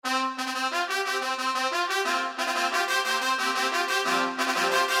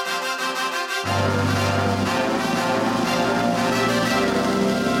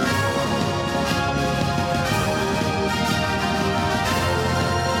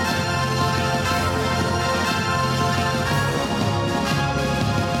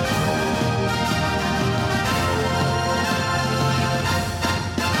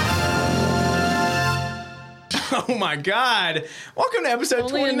Oh my God. Welcome to episode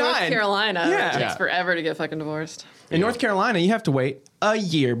Only 29. in North Carolina. Yeah. It takes forever to get fucking divorced. In North Carolina, you have to wait a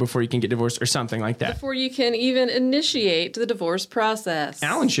year before you can get divorced or something like that. Before you can even initiate the divorce process.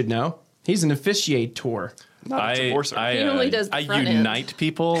 Alan should know. He's an officiator. Not a divorcer. He only does the I front unite end.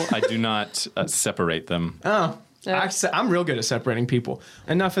 people. I do not separate them. Oh. I'm real good at separating people.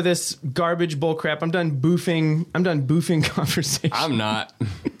 Enough of this garbage bull crap. I'm done boofing conversation. I'm not.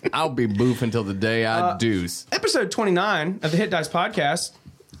 I'll be boofing till the day I deuce. Episode 29 of the Hit Dice podcast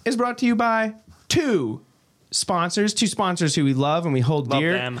is brought to you by two sponsors who we love and we hold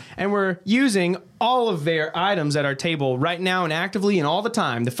dear. them. And we're using all of their items at our table right now and actively and all the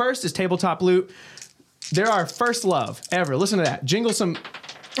time. The first is Tabletop Loot. They're our first love ever. Listen to that. Jingle some...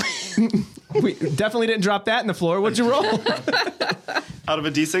 We definitely didn't drop that in the floor. What'd you roll? Out of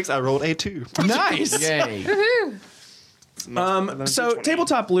a D6, I rolled a 2. Nice. Yay. So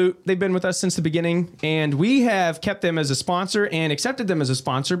Tabletop Loot, they've been with us since the beginning, and we have kept them as a sponsor and accepted them as a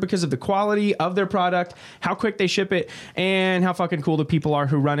sponsor because of the quality of their product, how quick they ship it, and how fucking cool the people are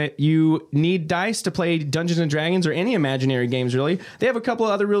who run it. You need dice to play Dungeons and Dragons or any imaginary games, really. They have a couple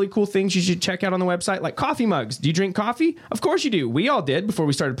of other really cool things you should check out on the website, like coffee mugs. Do you drink coffee? Of course you do. We all did before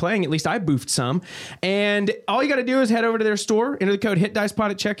we started playing. At least I boofed some. And all you got to do is head over to their store, enter the code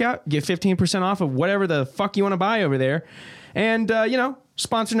HitDicePod at checkout, get 15% off of whatever the fuck you want to buy over there. And,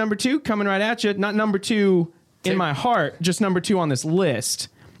 sponsor number 2 coming right at you. Not number 2 in my heart, just number 2 on this list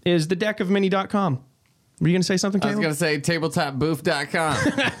is thedeckofmini.com. Were you going to say something, I was Caleb? going to say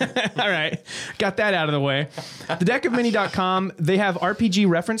tabletopbooth.com. All right. Got that out of the way. Thedeckofmini.com, they have RPG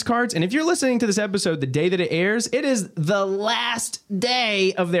reference cards. And if you're listening to this episode the day that it airs, it is the last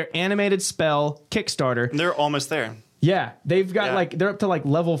day of their animated spell Kickstarter. They're almost there. Yeah, they've got they're up to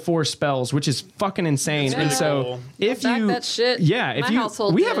level 4 spells, which is fucking insane. That's And so cool. if Back you that shit. yeah, if My you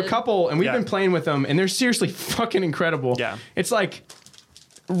household we have a did. couple and we've Yeah. been playing with them and they're seriously fucking incredible. Yeah. It's like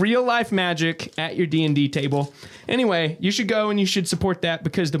real life magic at your D&D table. Anyway, you should go and you should support that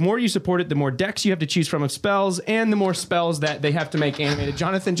because the more you support it, the more decks you have to choose from of spells and the more spells that they have to make animated.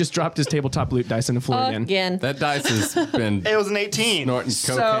 Jonathan just dropped his Tabletop Loot dice on the floor again. That dice has been It was an 18. snorting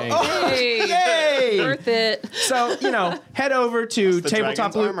cocaine. Hey, Yay! worth it. So, head over to the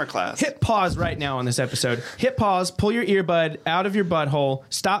Tabletop Dragon's Loot. armor class. Hit pause right now on this episode. Hit pause, pull your earbud out of your butthole,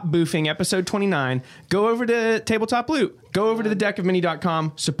 stop boofing, episode 29. Go over to Tabletop Loot. Go over to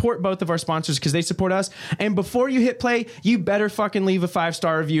thedeckofmini.com. Support both of our sponsors because they support us. And before you hit play, you better fucking leave a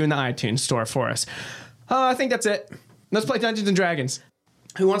 5-star review in the iTunes store for us. I think that's it. Let's play Dungeons and Dragons.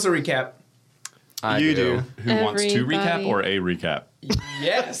 Who wants a recap? You do. Who wants to recap Everybody. or a recap?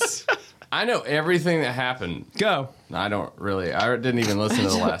 Yes. I know everything that happened. Go. I don't really. I didn't even listen to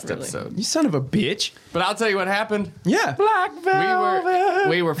the last really. episode. You son of a bitch. But I'll tell you what happened. Yeah. Black Velvet.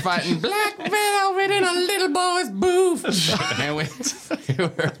 We were fighting Black Velvet in a little boy's booth. And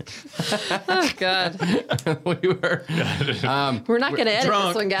Oh, God. we were We're not going to edit drunk.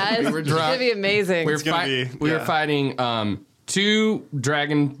 this one, guys. We were It's drunk. going to be amazing. we were, gonna be- we were yeah. fighting 2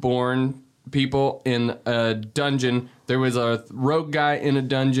 dragonborn people in a dungeon. There was a rogue guy in a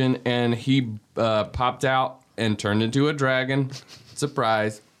dungeon, and he popped out and turned into a dragon.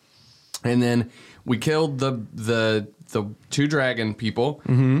 Surprise! And then we killed the 2 dragon people.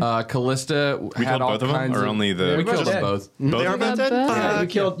 Callista We had killed all both of them, kinds or only the? Yeah, we killed both them dead. both. They Both are of them? both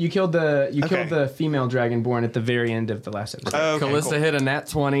dead? Yeah, You killed Okay. the female dragonborn at the very end of the last episode. Okay, Callista cool. hit a nat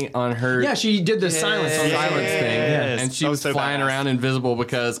 20 on her Yeah, she did the silence on the silence silence thing, Yes. and she That was was so flying badass. around invisible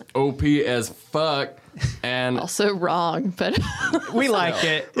because OP as fuck. And Also wrong, but We liked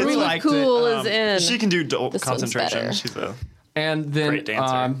it. We Rule of liked cool it. is in. She can do This one's concentration. better. She's a and then Great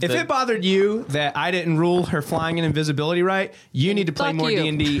dancer. If it bothered you that I didn't rule her flying and invisibility right, you need to play Fuck more you.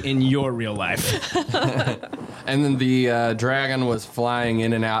 D&D in your real life. and then the dragon was flying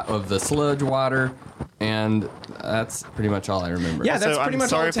in and out of the sludge water, and that's pretty much all I remember. Yeah, that's so pretty I'm much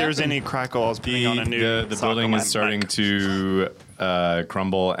sorry all if that's there's happened. any crackles putting on a new The sock building on my is starting mic. to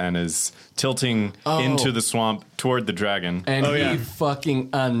crumble and is tilting into the swamp toward the dragon. and Oh, he yeah. fucking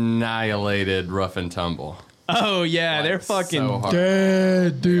annihilated Rough and Tumble. Oh, yeah, they're fucking so hard.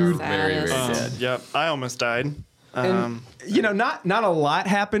 dead, dude. Very, very Saddest. dead. Yep, I almost died. Not a lot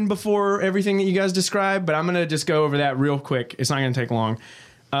happened before everything that you guys described, but I'm going to just go over that real quick. It's not going to take long.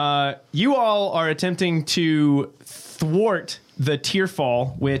 You all are attempting to thwart the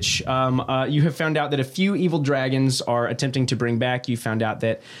Tearfall, which you have found out that a few evil dragons are attempting to bring back. You found out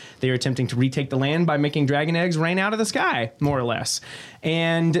that they are attempting to retake the land by making dragon eggs rain out of the sky, more or less.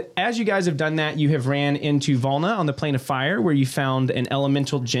 And as you guys have done that, you have ran into Volna on the Plane of Fire, where you found an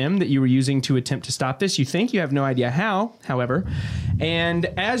elemental gem that you were using to attempt to stop this. You think you have no idea how, however. And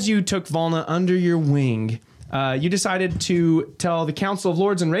as you took Volna under your wing, you decided to tell the Council of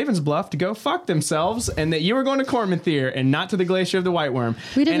Lords in Ravensbluff to go fuck themselves, and that you were going to Cormanthier and not to the Glacier of the White Worm.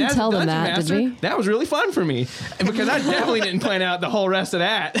 We didn't And as tell them Dungeon that, Master, did we? That was really fun for me because I definitely didn't plan out the whole rest of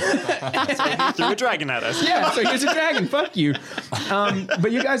that. Threw a dragon at us. Yeah, so here's a dragon. Fuck you.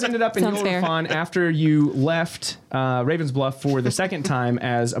 But you guys ended up in Sounds fair. Yulrafon after you left Ravensbluff for the second time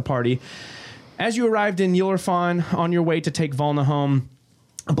as a party. As you arrived in Yulrafon on your way to take Volna home,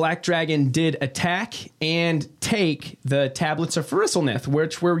 a black dragon did attack and take the tablets of Farisselnith,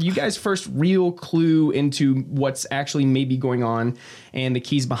 which were you guys' first real clue into what's actually maybe going on and the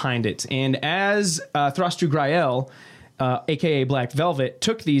keys behind it. And as Throstu Grael, aka Black Velvet,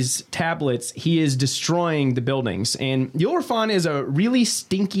 took these tablets, he is destroying the buildings. And Yulrafon is a really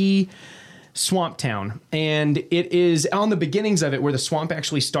stinky swamp town, and it is on the beginnings of it where the swamp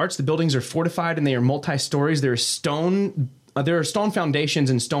actually starts. The buildings are fortified and they are multi-stories. There are stone foundations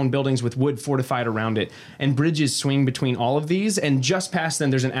and stone buildings with wood fortified around it, and bridges swing between all of these, and just past them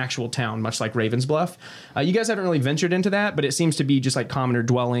there's an actual town, much like Ravensbluff. You guys haven't really ventured into that, but it seems to be just like commoner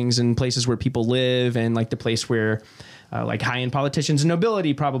dwellings and places where people live, and like the place where like high-end politicians and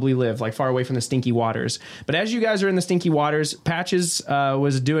nobility probably live, like far away from the stinky waters. But as you guys are in the stinky waters, Patches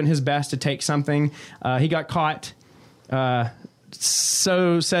was doing his best to take something. He got caught.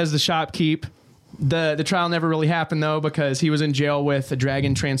 So says the shopkeep. The trial never really happened, though, because he was in jail with a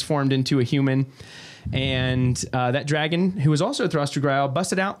dragon transformed into a human. And that dragon, who was also Thruster Grail,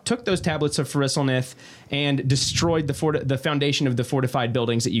 busted out, took those tablets of Farisselnith, and destroyed the foundation of the fortified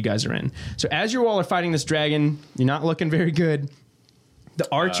buildings that you guys are in. So as you all are fighting this dragon, you're not looking very good. The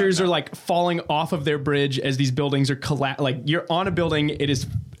archers are like falling off of their bridge as these buildings are like you're on a building, it is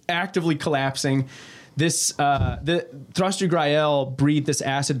actively collapsing. This the Thruster Grael breathed this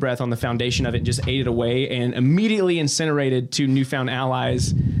acid breath on the foundation of it and just ate it away, and immediately incinerated two newfound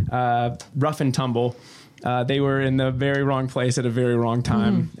allies, Rough and Tumble. They were in the very wrong place at a very wrong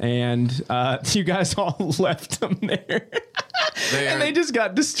time, and you guys all left them there. And they just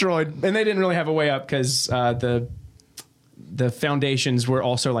got destroyed, and they didn't really have a way up because the foundations were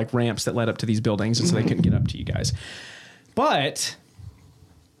also like ramps that led up to these buildings, and so they couldn't get up to you guys. But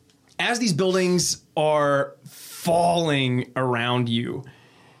as these buildings are falling around you,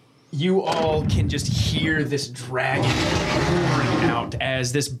 you all can just hear this dragon roaring out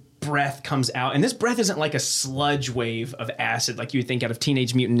as this breath comes out. And this breath isn't like a sludge wave of acid like you would think out of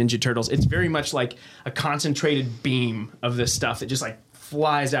Teenage Mutant Ninja Turtles. It's very much like a concentrated beam of this stuff that just like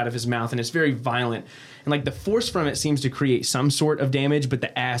flies out of his mouth, and it's very violent. And like the force from it seems to create some sort of damage, but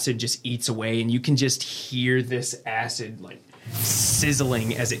the acid just eats away, and you can just hear this acid like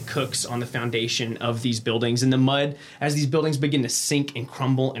sizzling as it cooks on the foundation of these buildings. And the mud, as these buildings begin to sink and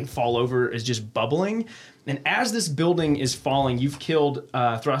crumble and fall over, is just bubbling. And as this building is falling, you've killed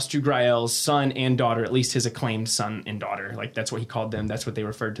Thrustu Grael's son and daughter, at least his acclaimed son and daughter. Like, that's what he called them. That's what they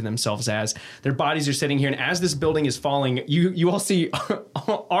referred to themselves as. Their bodies are sitting here, and as this building is falling, you all see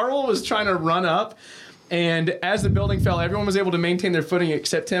Arl was trying to run up, and as the building fell, everyone was able to maintain their footing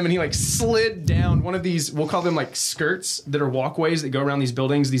except him, and he like slid down one of these, we'll call them like skirts that are walkways that go around these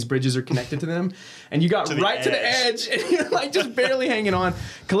buildings. These bridges are connected to them, and you got to the edge, and you're like just barely hanging on.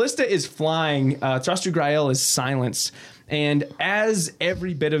 Callista is flying. Thruster Grael is silenced, and as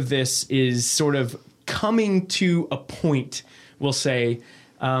every bit of this is sort of coming to a point, we'll say,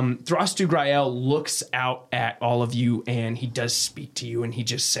 Thruster Grael looks out at all of you, and he does speak to you, and he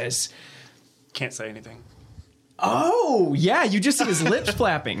just says, "Can't say anything." Oh, yeah, you just see his lips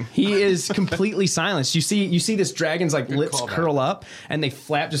flapping. He is completely silenced. You see this dragon's like lips curl up and they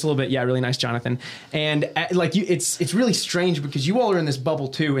flap just a little bit. Yeah, really nice, Jonathan. And like it's really strange because you all are in this bubble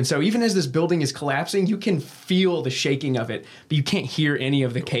too. And so even as this building is collapsing, you can feel the shaking of it, but you can't hear any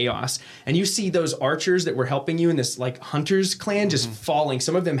of the chaos. And you see those archers that were helping you in this like hunters clan just falling.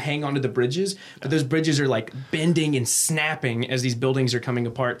 Some of them hang onto the bridges, but those bridges are like bending and snapping as these buildings are coming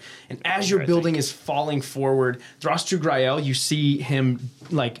apart. And as your building is falling forward, Thruster Grael, you see him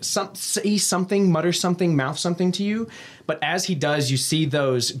like say something, mutter something, mouth something to you. But as he does, you see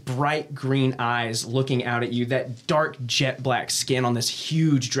those bright green eyes looking out at you, that dark jet black skin on this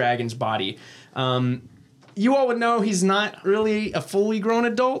huge dragon's body. You all would know he's not really a fully grown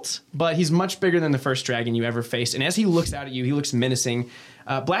adult, but he's much bigger than the first dragon you ever faced. And as he looks out at you, he looks menacing.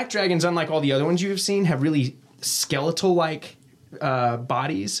 Black dragons, unlike all the other ones you have seen, have really skeletal-like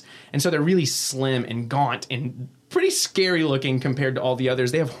bodies, and so they're really slim and gaunt and pretty scary looking compared to all the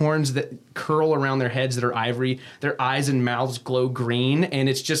others. They have horns that curl around their heads that are ivory. Their eyes and mouths glow green, and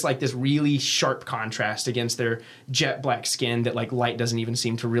it's just like this really sharp contrast against their jet black skin that like light doesn't even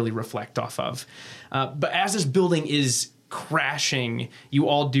seem to really reflect off of. But as this building is crashing, you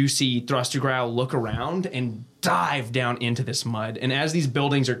all do see Thruster Grael look around and dive down into this mud. And as these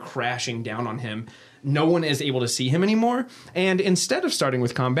buildings are crashing down on him, no one is able to see him anymore. And instead of starting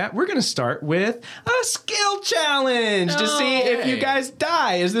with combat, we're going to start with a skill challenge to see if you guys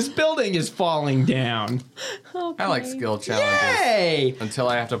die as this building is falling down. I like skill challenges. Yay! Until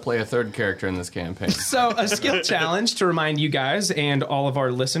I have to play a third character in this campaign. So a skill challenge to remind you guys and all of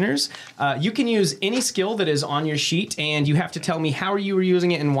our listeners, you can use any skill that is on your sheet and you have to tell me how you were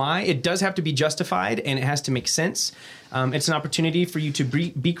using it and why. It does have to be justified and it has to make sense. It's an opportunity for you to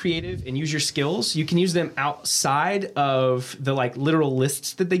be creative and use your skills. You can use them outside of the like literal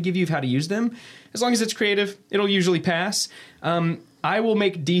lists that they give you of how to use them. As long as it's creative, it'll usually pass. I will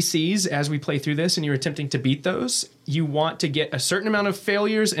make DCs as we play through this, and you're attempting to beat those. You want to get a certain amount of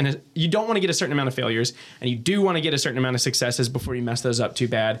failures, and you don't want to get a certain amount of failures, and you do want to get a certain amount of successes before you mess those up too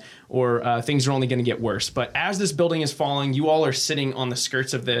bad, or things are only going to get worse. But as this building is falling, you all are sitting on the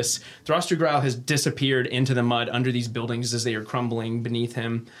skirts of this. Throstrugral has disappeared into the mud under these buildings as they are crumbling beneath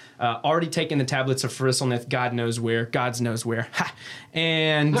him. Already taken the tablets of Farisselnith, God knows where. Ha!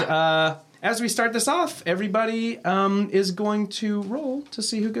 And... as we start this off, everybody is going to roll to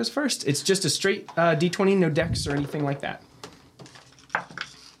see who goes first. It's just a straight D20, no dex or anything like that.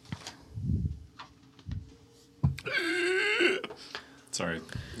 Sorry,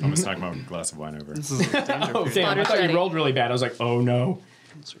 I almost knocked my glass of wine over. This is a danger. Oh, damn, I thought you rolled really bad. I was like, oh, no.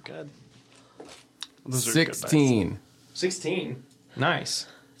 Those are good. Those are good dice. 16. 16. Nice.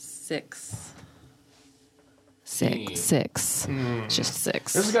 6. Hmm. 6. Just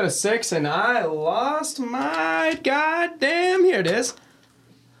 6. This has got a 6, and I lost my goddamn... Here it is.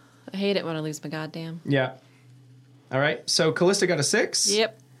 I hate it when I lose my goddamn. Yeah. All right, so Callista got a 6.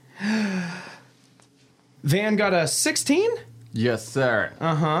 Yep. Van got a 16. Yes, sir.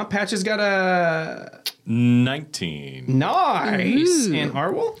 Uh-huh. Patches got a... 19. Nice. Ooh. And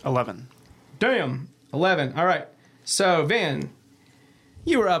Arwol? 11. Damn. 11. All right. So, Van,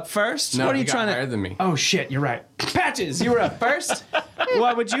 you were up first. No, what are he you got trying to... higher than me. Oh, shit. You're right. Patches, you were up first.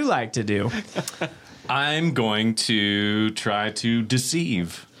 What would you like to do? I'm going to try to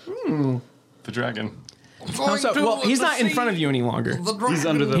deceive the dragon. Oh, so, well, he's not in front of you any longer. He's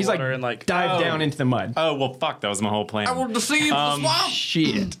under the He's like water and like dive down into the mud. Oh, well, fuck. That was my whole plan. I will deceive the swamp.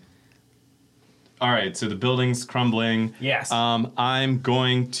 Shit. All right, so the building's crumbling. Yes. I'm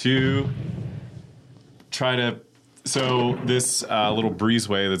going to try to... So this little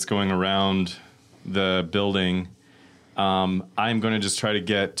breezeway that's going around the building, I'm going to just try to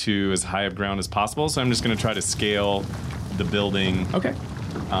get to as high of ground as possible. So I'm just going to try to scale the building Okay.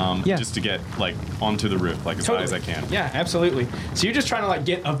 Yeah. just to get like onto the roof, like as high as I can. Yeah, absolutely. So you're just trying to like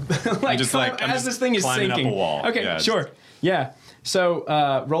get a like just, climb like, I'm as just this thing is climbing up sinking. a wall. Okay, Yeah, sure. Yeah. So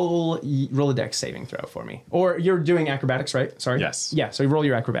roll a dex saving throw for me, or you're doing acrobatics, right? Sorry. Yes. Yeah. So you roll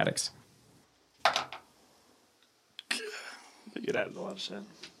your acrobatics. you get added a lot of shit.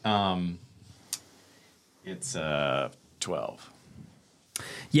 It's 12.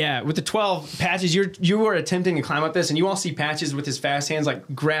 Yeah, with the 12 Patches, you are attempting to climb up this, and you all see Patches with his fast hands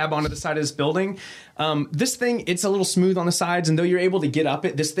like grab onto the side of this building. This thing, it's a little smooth on the sides, and though you're able to get up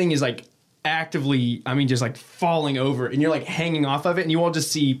it, this thing is like actively, just like falling over, and you're like hanging off of it, and you all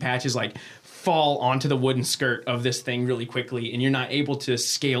just see Patches like fall onto the wooden skirt of this thing really quickly, and you're not able to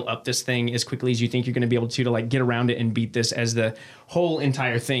scale up this thing as quickly as you think you're going to be able to like get around it and beat this, as the whole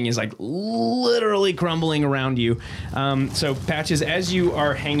entire thing is like literally crumbling around you. So Patches, as you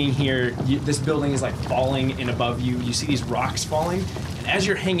are hanging here, this building is like falling in above you. You see these rocks falling, and as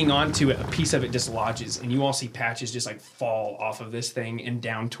you're hanging on to it, a piece of it dislodges, and you all see Patches just like fall off of this thing and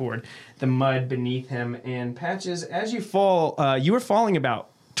down toward the mud beneath him. And Patches, as you fall, you are falling about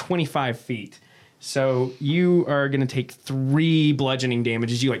 25 feet. So you are going to take 3 bludgeoning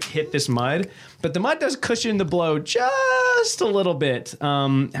damage as you like hit this mud. But the mud does cushion the blow just a little bit.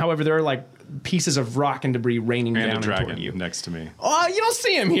 However, there are like pieces of rock and debris raining And down a toward dragon you. next to me. Oh, you don't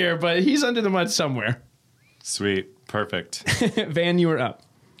see him here, but he's under the mud somewhere. Sweet. Perfect. Van, you are up.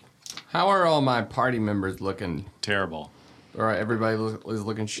 How are all my party members looking? Terrible. All right, everybody is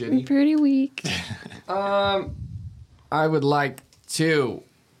looking shitty. Pretty weak. I would like to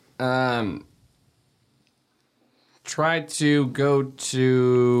try to go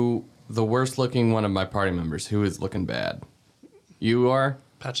to the worst looking one of my party members who is looking bad. You are?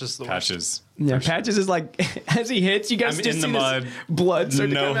 Patches the worst. Patches. Yeah, Patches is like, as he hits, you guys I'm just in see the this mud. blood start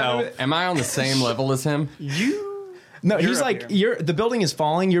to No come out of help. it. Am I on the same level as him? No, You're he's up like, here. the building is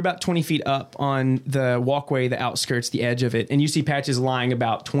falling. You're about 20 feet up on the walkway, the outskirts, the edge of it, and you see Patches lying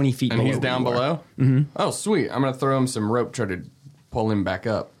about 20 feet And below he's down where you are. below? Mm-hmm. Oh, sweet. I'm going to throw him some rope, try to pull him back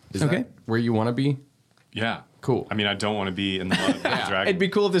up. Is Okay. that where you want to be? Yeah. Cool. I mean, I don't want to be in the mud with a dragon. It'd be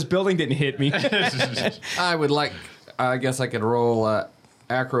cool if this building didn't hit me. I would like. I guess I could roll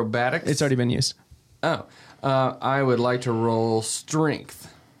acrobatics. It's already been used. Oh, I would like to roll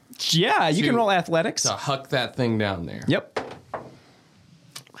strength Yeah, you can Shoot. roll athletics. to huck that thing down there. Yep.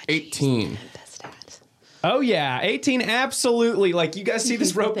 18. Oh yeah, 18. Absolutely. Like you guys see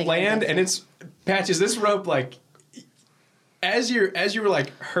this rope land, and it's Patches. This rope, like, as you were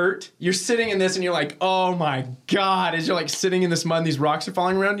like hurt, you're sitting in this, and you're like, oh my god! As you're like sitting in this mud, and these rocks are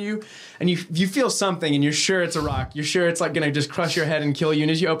falling around you, and you feel something, and you're sure it's a rock. You're sure it's like gonna just crush your head and kill you. And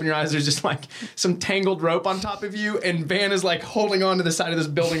as you open your eyes, there's just like some tangled rope on top of you, and Van is like holding on to the side of this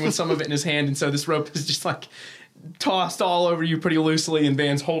building with some of it in his hand, and so this rope is just like tossed all over you pretty loosely, and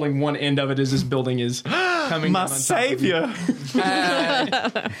Van's holding one end of it as this building is coming My down on top of you. savior.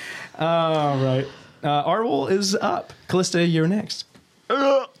 All right. Arwol is up. Callista, you're next.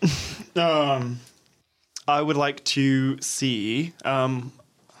 I would like to see. I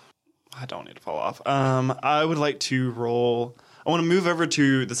don't need to fall off. I would like to roll. I want to move over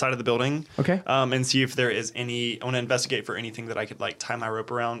to the side of the building. Okay. And see if there is any. I want to investigate for anything that I could like tie my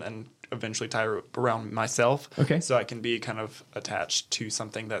rope around and eventually tie a rope around myself. Okay. So I can be kind of attached to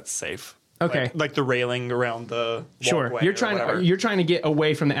something that's safe. Okay. Like the railing around the Sure. walkway You're or whatever. trying to get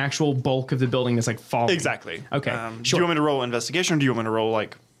away from the actual bulk of the building that's like falling. Exactly. Okay. Do Sure. you want me to roll investigation, or do you want me to roll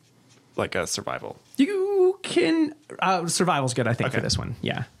like a survival? You can survival's good, I think, for Okay. this one.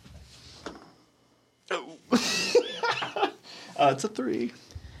 Yeah. It's a 3.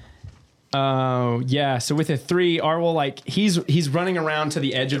 Oh, yeah. So with a 3, Arwol, like he's running around to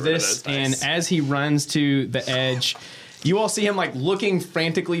the edge of rid of this, those dice. and as he runs to the edge, you all see him like looking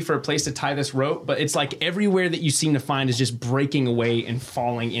frantically for a place to tie this rope, but it's like everywhere that you seem to find is just breaking away and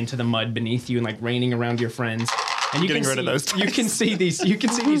falling into the mud beneath you and like raining around your friends. And you Getting can rid of see, those You dice. can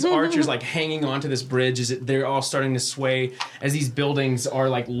see these archers like hanging onto this bridge as they're all starting to sway as these buildings are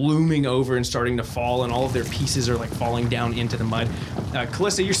like looming over and starting to fall, and all of their pieces are like falling down into the mud.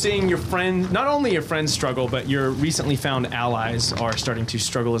 Callista, you're seeing your friend, not only your friends struggle, but your recently found allies are starting to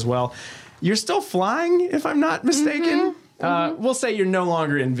struggle as well. You're still flying, if I'm not mistaken. We'll say you're no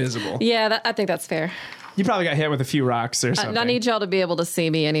longer invisible. Yeah, I think that's fair. You probably got hit with a few rocks or something. I need y'all to be able to see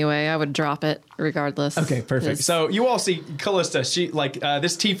me anyway. I would drop it regardless. Okay, perfect. 'Cause- So you all see Callista. She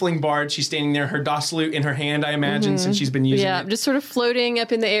this tiefling bard. She's standing there, her doslute in her hand, I imagine, since she's been using yeah, it. I'm just sort of floating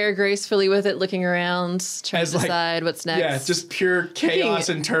up in the air gracefully with it, looking around, trying As, to like, decide what's next. Yeah, just pure chaos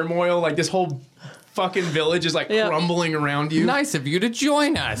and turmoil. Like this whole fucking village is like Yeah. crumbling around you. Nice of you to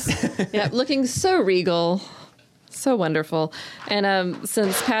join us. Yeah, looking so regal. So wonderful. And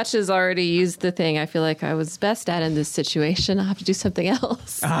since Patches already used the thing I feel like I was best at in this situation, I'll have to do something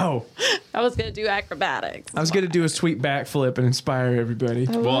else. Oh, I was going to do acrobatics. I was gonna do a sweet backflip and inspire everybody.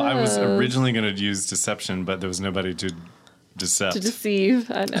 Well, I was originally going to use deception, but there was nobody to decept. To deceive.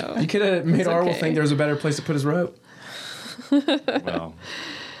 I know. You could have made It's Arwol okay. think there was a better place to put his rope. Well,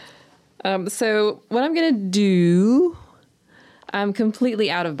 So what I'm going to do, I'm completely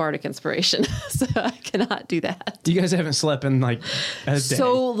out of bardic inspiration, so I cannot do that. You guys haven't slept in like a day.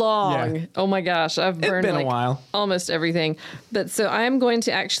 So long. Yeah. Oh my gosh, I've burned been a like while. almost everything. But so I am going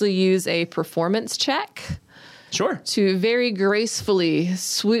to actually use a performance check Sure. to very gracefully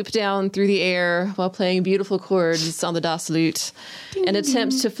swoop down through the air while playing beautiful chords on the Das Lute and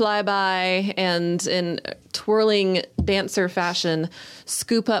attempt to fly by and in twirling dancer fashion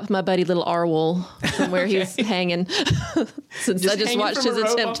scoop up my buddy little Arwol from where he's hanging since I just hanging watched from his a rope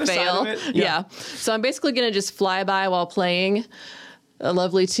off attempt the side fail. of it? Yeah. Yeah. So I'm basically going to just fly by while playing a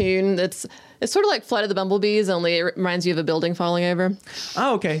lovely tune. It's sort of like Flight of the Bumblebees, only it reminds you of a building falling over.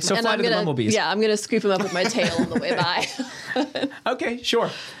 Oh, okay. So And fly I'm to the gonna, bumblebees. yeah, I'm gonna scoop him up with my tail on the way by. Okay, sure.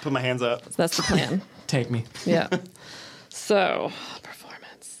 Put my hands up. That's the plan. Take me. Yeah. So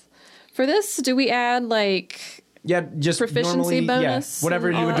performance for this, do we add like? Yeah, just Proficiency normally, bonus Yeah, whatever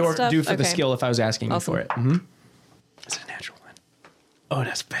and you all would that stuff? do for the Okay. skill if I was asking Awesome. you for it. Mm-hmm. It's a natural one. Oh,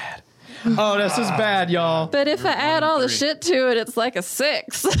 that's bad. Oh, this is bad, y'all. But if I add all the shit to it, it's like a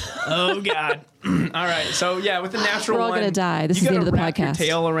 6. Oh God! All right, so yeah, with the natural We're all one, gonna die. This you is the gotta end of the wrap your podcast.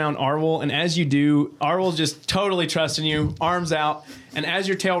 tail around Arwol, and as you do, Arwol's just totally trusting you, arms out, and as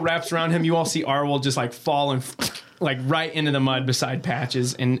your tail wraps around him, you all see Arwol just like fall and like right into the mud beside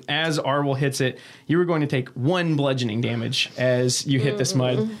Patches. And as Arwol hits it, you were going to take 1 bludgeoning damage as you hit this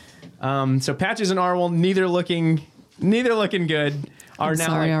mud. So Patches and Arwol neither looking good. are now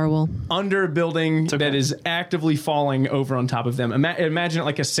Sorry, like, Arwol. under a building okay. that is actively falling over on top of them. Imagine it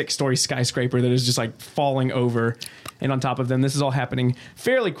like a 6-story skyscraper that is just like falling over and on top of them. This is all happening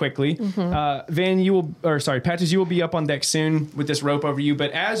fairly quickly. Patches, you will be up on deck soon with this rope over you.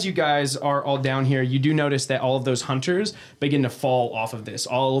 But as you guys are all down here, you do notice that all of those hunters begin to fall off of this.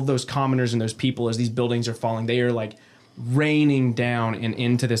 All of those commoners and those people, as these buildings are falling, they are like raining down and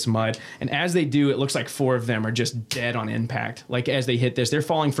into this mud. And as they do, it looks like 4 of them are just dead on impact. Like as they hit this, they're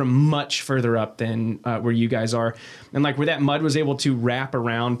falling from much further up than where you guys are. And like where that mud was able to wrap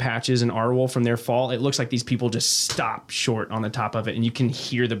around Patches and Arwol from their fall, it looks like these people just stop short on the top of it. And you can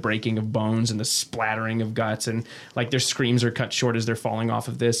hear the breaking of bones and the splattering of guts. And like their screams are cut short as they're falling off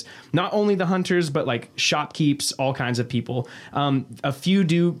of this. Not only the hunters, but like shopkeeps, all kinds of people. A few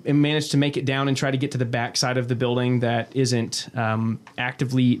do manage to make it down and try to get to the back side of the building that isn't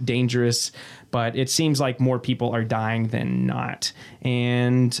actively dangerous, but it seems like more people are dying than not.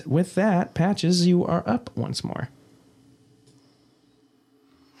 And with that, Patches, you are up once more.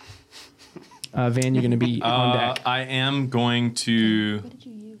 Van, you're going to be on deck. I am going to.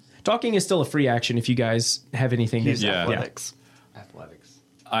 Talking is still a free action if you guys have anything. Use Yeah. athletics. Athletics.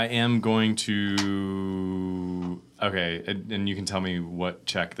 I am going to. Okay, and you can tell me what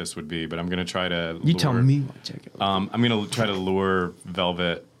check this would be, but I'm going to try to. You tell me what check it. I'm going to try to lure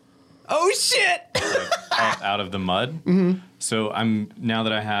Velvet Oh shit! up out of the mud. Mm-hmm. So now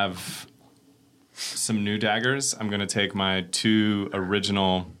that I have some new daggers, I'm going to take my 2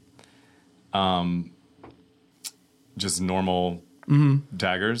 original, just normal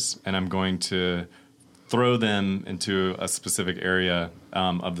daggers, and I'm going to throw them into a specific area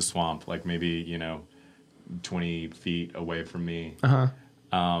of the swamp, like maybe 20 feet away from me.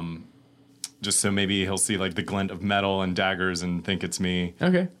 Just so maybe he'll see like the glint of metal and daggers and think it's me.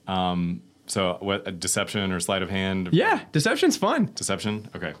 Okay. So what, a deception or sleight of hand? Yeah, deception's fun. Deception?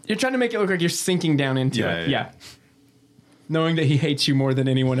 Okay. You're trying to make it look like you're sinking down into it. Yeah. Knowing that he hates you more than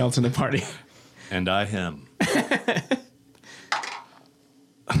anyone else in the party. And I him.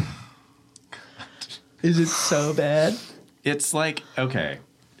 Is it so bad? It's like, okay,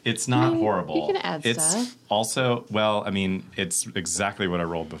 it's not horrible. you can add it's stuff. also, well, I mean, it's exactly what I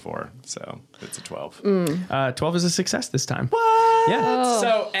rolled before. So it's a 12. 12 is a success this time. What? Yeah.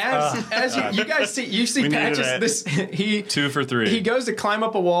 So as you guys see, you see We needed Patches. it. He 2 for 3. He goes to climb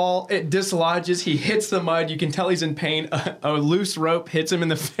up a wall. It dislodges. He hits the mud. You can tell he's in pain. A loose rope hits him in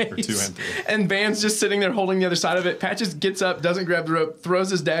the face. 2 and 3. And Van's just sitting there holding the other side of it. Patches gets up, doesn't grab the rope,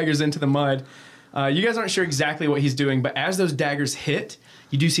 throws his daggers into the mud. You guys aren't sure exactly what he's doing, but as those daggers hit,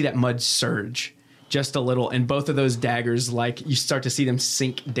 you do see that mud surge just a little. And both of those daggers, like, you start to see them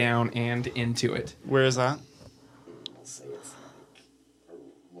sink down and into it. Where is that?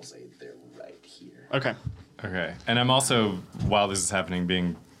 We'll say they're right here. Okay. Okay. And I'm also, while this is happening,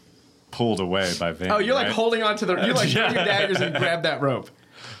 being pulled away by Van. Oh, you're like right? holding on to the. You like throw your daggers and grab that rope.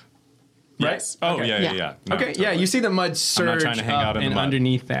 Right? Yes. Oh, Okay. yeah. No, Okay, yeah, totally. you see the mud surge trying to hang up out in the and mud.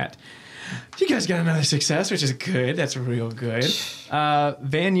 underneath that. You guys got another success, which is good. That's real good.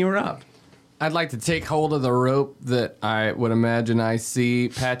 Van, you're up. I'd like to take hold of the rope that I would imagine I see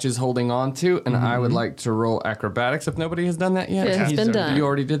Patches holding on to, and I would like to roll acrobatics if nobody has done that yet. It has He's been done- done. You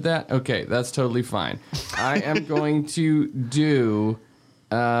already did that? Okay, that's totally fine. I am going to do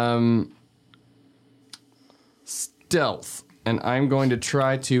stealth. And I'm going to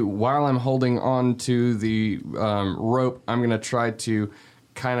try to, while I'm holding on to the rope, I'm going to try to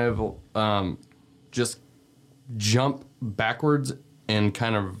kind of just jump backwards and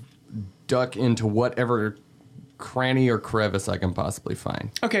kind of duck into whatever cranny or crevice I can possibly find.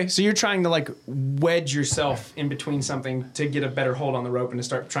 Okay, so you're trying to like wedge yourself in between something to get a better hold on the rope and to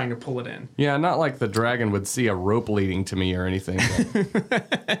start trying to pull it in. Yeah, not like the dragon would see a rope leading to me or anything.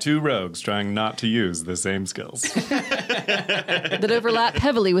 But 2 rogues trying not to use the same skills. That overlap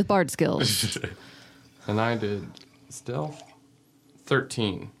heavily with bard skills. and I did stealth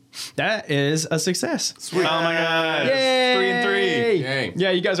 13. That is a success. Oh my god. Yay! 3 and 3. Yay.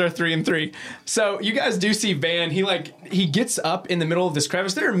 Yeah, you guys are 3 and 3. So you guys do see Van. He gets up in the middle of this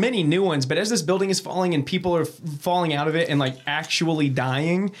crevice. There are many new ones, but as this building is falling and people are falling out of it and like actually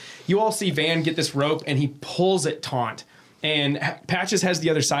dying, you all see Van get this rope and he pulls it taut. And Patches has the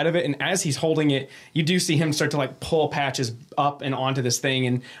other side of it, and as he's holding it, you do see him start to like pull Patches up and onto this thing.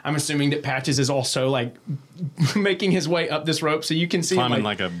 And I'm assuming that Patches is also like making his way up this rope, so you can see him, Climbing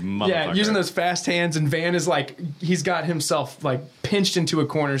like a motherfucker. yeah, using those fast hands. And Van is like he's got himself like pinched into a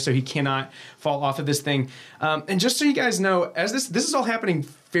corner, so he cannot fall off of this thing. And just so you guys know, as this is all happening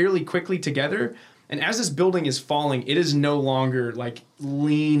fairly quickly together. And as this building is falling, it is no longer like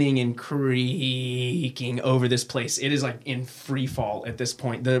leaning and creaking over this place. It is like in free fall at this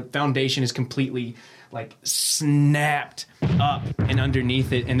point. The foundation is completely like snapped up and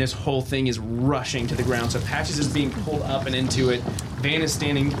underneath it, and this whole thing is rushing to the ground. So Patches is being pulled up and into it. Van is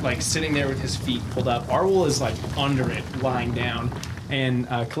standing, like sitting there with his feet pulled up. Arwol is like under it, lying down, and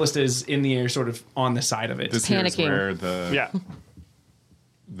Callista is in the air, sort of on the side of it. This here is Panicking. where the Yeah.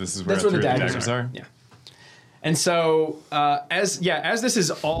 This is where, That's where the three of daggers are. Yeah. And so as this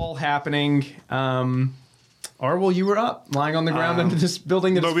is all happening, Arwol, you were up, lying on the ground into this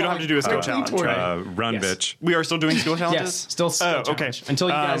building. That's but we don't have to do a skill falling challenge, toward- right? Run, Yes. bitch. We are still doing skill challenges? Yes, still skill Oh, okay. challenge. Until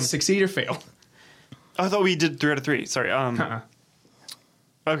you guys succeed or fail. I thought we did 3 out of 3. Sorry.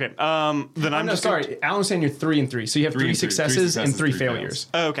 Okay. Then I'm No, just sorry. Alan was saying you're 3 and 3, so you have 3 and three. successes Three and 3 successes, three failures.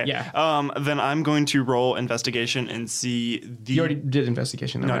 Oh, okay. Yeah. Then I'm going to roll investigation and see the. You already did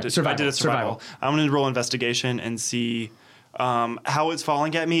investigation, though, No, right? I did a survival. I'm going to roll investigation and see how it's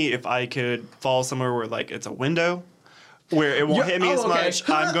falling at me. If I could fall somewhere where like it's a window, where it won't hit me as much.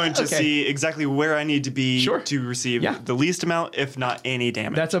 I'm going to Okay. see exactly where I need to be Sure. to receive Yeah. the least amount, if not any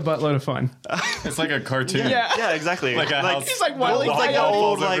damage. That's a buttload of fun. It's like a cartoon. Yeah. yeah, exactly. Like a house. He's like Wile E. the Coyote. wall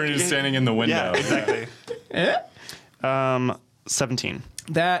old, falls over like- and you're standing in the window. Yeah, exactly. Eh? 17.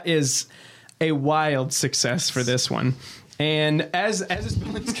 That is a wild success for this one. And as this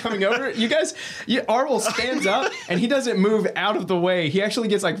building's coming over, Arwol stands up and he doesn't move out of the way. He actually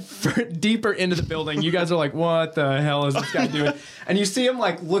gets like deeper into the building. You guys are like, what the hell is this guy doing? And you see him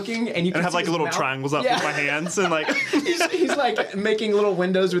like looking, and you And can I have see like his little mouth. triangles up Yeah. with my hands and like. He's like making little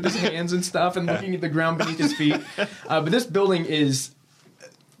windows with his hands and stuff, and looking at the ground beneath his feet. But this building is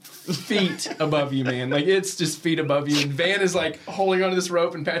feet above you, man. Like, it's just feet above you. And Van is like holding onto this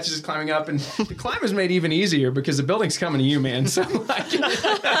rope, and Patches is climbing up. And the climb is made even easier because the building's coming to you, man. So like,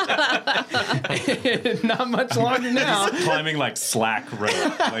 not much longer now. Climbing like slack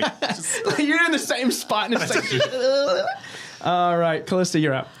rope. Like, just, You're in the same spot, and it's like. All right, Callista,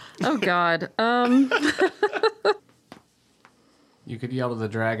 you're up. Oh God. You could yell to the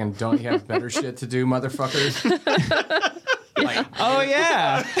dragon, "Don't you have better shit to do, motherfuckers?" Like, Oh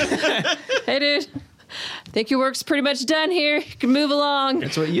yeah, Hey, dude. Think your work's pretty much done here. You can move along.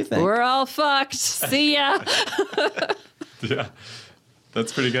 that's what you think. We're all fucked. See ya. yeah.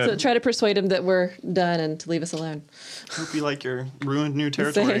 That's pretty good. So try to persuade him that we're done and to leave us alone. Hope you like your ruined new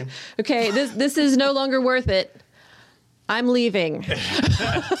Say, territory. okay, this is no longer worth it. I'm leaving.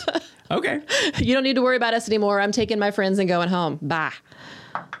 Okay. You don't need to worry about us anymore. I'm taking my friends and going home. Bye.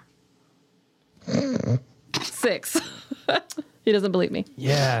 6. He doesn't believe me.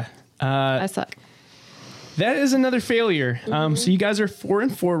 Yeah. I suck. That is another failure. So you guys are 4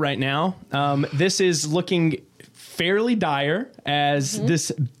 and 4 right now. This is looking fairly dire as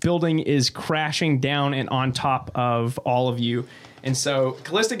this building is crashing down and on top of all of you. And so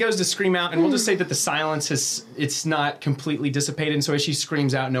Callista goes to scream out, and we'll just say that the silence it's not completely dissipated. And so as she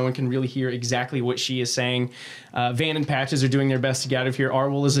screams out, no one can really hear exactly what she is saying. Van and Patches are doing their best to get out of here.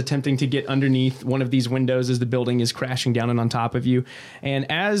 Arwol is attempting to get underneath one of these windows as the building is crashing down and on top of you. And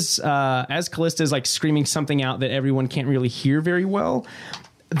as Callista is like screaming something out that everyone can't really hear very well,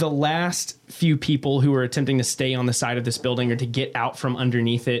 the last few people who are attempting to stay on the side of this building or to get out from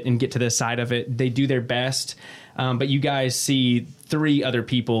underneath it and get to the side of it, they do their best. But you guys see 3 other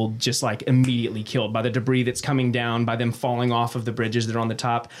people just like immediately killed by the debris that's coming down, by them falling off of the bridges that are on the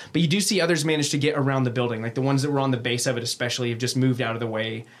top. But you do see others manage to get around the building, like the ones that were on the base of it especially have just moved out of the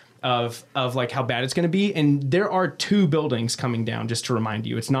way of like how bad it's going to be. And there are 2 buildings coming down, just to remind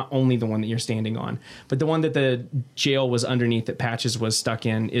you. It's not only the one that you're standing on, but the one that the jail was underneath that Patches was stuck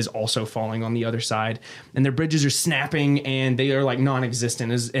in is also falling on the other side. And their bridges are snapping and they are like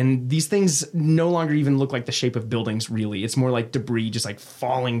non-existent. And these things no longer even look like the shape of buildings, really. It's more like debris just like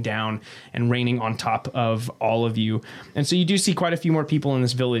falling down and raining on top of all of you. And so you do see quite a few more people in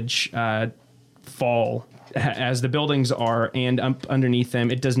this village fall as the buildings are, and up underneath them,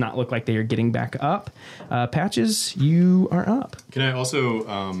 it does not look like they are getting back up. Patches, you are up. Can I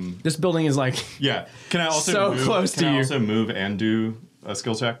also This building is like, yeah. Can I also So move, close can to I you. also move and do a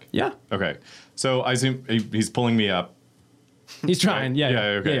skill check? yeah, Okay. So I assume he's pulling me up. he's trying. Yeah,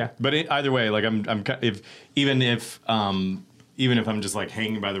 Okay. yeah. But either way, like I'm even if I'm just like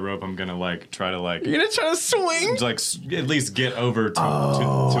hanging by the rope, I'm gonna like try to like You're gonna try to swing. like at least get over to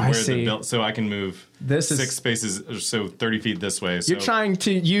I where see. the build, so I can move This is- 6 spaces, or so 30 feet this way. So You're trying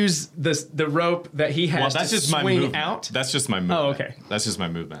to use the rope that he has well, that's to just my swing movement. out. That's just my movement. Oh, okay. That's just my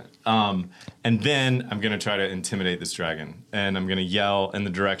movement. And then I'm gonna try to intimidate this dragon, and I'm gonna yell in the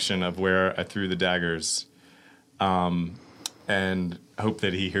direction of where I threw the daggers. And and hope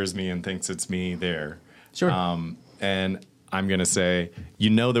that he hears me and thinks it's me there. Sure. And I'm going to say, you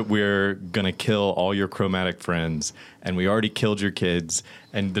know that we're going to kill all your chromatic friends, and we already killed your kids,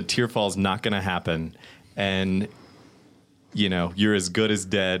 and the Tearfall's not going to happen. And, you know, you're as good as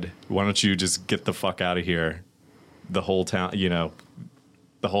dead. Why don't you just get the fuck out of here? The whole town, you know,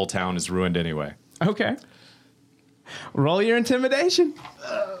 the whole town is ruined anyway. Okay. Roll your intimidation.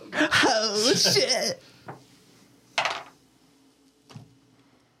 Oh, shit.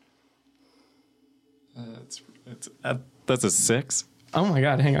 That's a 6. Oh, my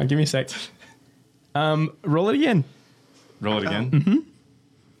God. Hang on. Give me a sec. Roll it again. Roll it again.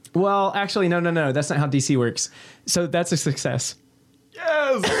 Mm-hmm. Well, actually, no. That's not how DC works. So that's a success.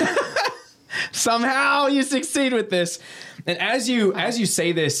 Yes! Somehow you succeed with this. And as you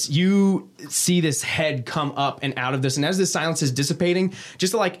say this, you see this head come up and out of this. And as this silence is dissipating,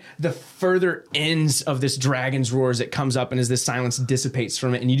 just like the further ends of this dragon's roar as it comes up and as this silence dissipates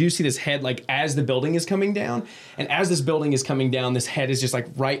from it. And you do see this head like as the building is coming down. And as this building is coming down, this head is just like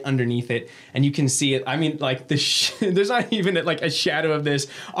right underneath it. And you can see it. I mean, like there's not even like a shadow of this.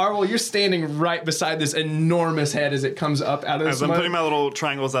 Arwol, you're standing right beside this enormous head as it comes up out of this. As I'm putting my little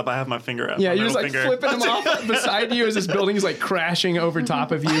triangles up, I have my finger up. Yeah, you're just like flipping them off beside you as this building is like crashing over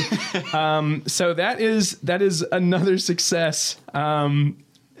top of you. So that is another success.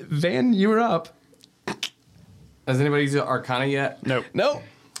 Van, you were up. Has anybody used Arcana yet? Nope. Nope.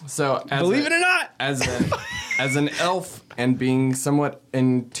 So Believe it or not, as an elf and being somewhat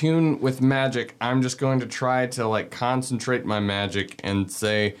in tune with magic, I'm just going to try to like concentrate my magic and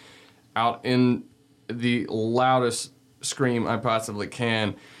say out in the loudest scream I possibly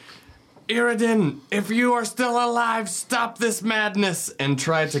can, Iriden, if you are still alive, stop this madness, and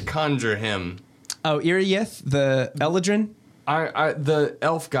try to conjure him. Oh, Irieth, the Eladrin The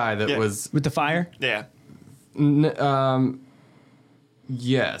elf guy that was with the fire. Yeah.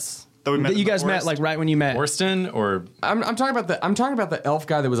 Yes. That you guys met like right when you met. Orston or I'm talking about the elf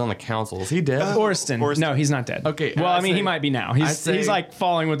guy that was on the council. Is he dead? Orston. No, he's not dead. Okay, Well, I I mean, say- he might be now. He's like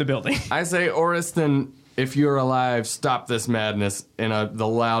falling with the building. I say, Oriston, if you're alive, stop this madness in the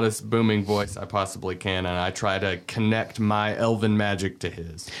loudest booming voice I possibly can, and I try to connect my elven magic to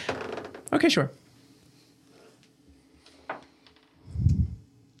his. Okay, sure.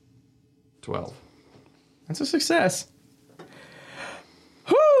 12. That's a success.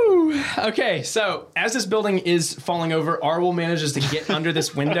 Whew. Okay, so as this building is falling over, Arwol manages to get under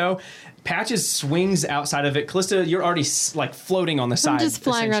this window. Patches swings outside of it. Callista, you're already like floating on the side. I'm just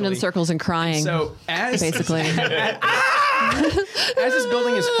flying around in essentially. circles and crying. So as basically. As this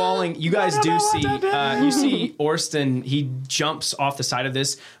building is falling, you guys do see, you see Orston, he jumps off the side of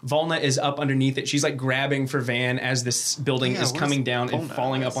this. Volna is up underneath it. She's like grabbing for Van as this building is coming down and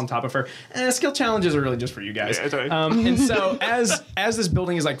falling up on top of her. Skill challenges are really just for you guys. Yeah, sorry. And so as this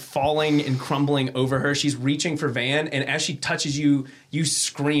building is like falling and crumbling over her, she's reaching for Van. And as she touches you, you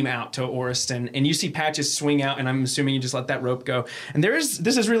scream out to Orston and you see Patches swing out. And I'm assuming you just let that rope go. And this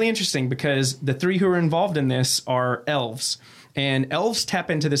is really interesting because the three who are involved in this are elves. And elves tap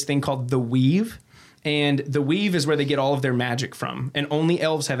into this thing called the Weave. And the Weave is where they get all of their magic from. And only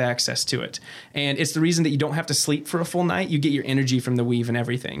elves have access to it. And it's the reason that you don't have to sleep for a full night. You get your energy from the Weave and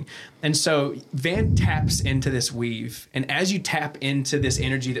everything. And so Van taps into this Weave. And as you tap into this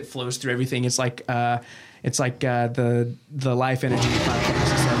energy that flows through everything, it's like the life energy in Final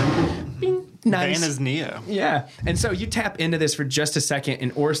Fantasy VII. Bing. Nice. Van is Neo. Yeah. And so you tap into this for just a second,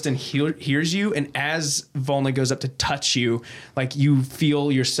 and Orston hears you. And as Volna goes up to touch you, like you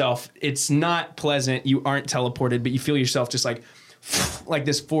feel yourself, it's not pleasant. You aren't teleported, but you feel yourself just like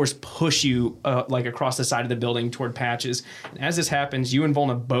this force push you like across the side of the building toward Patches. And as this happens, you and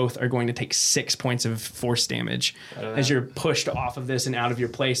Volna both are going to take 6 points of force damage as you're pushed off of this and out of your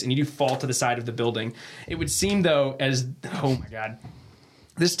place. And you do fall to the side of the building. It would seem, though, oh my God.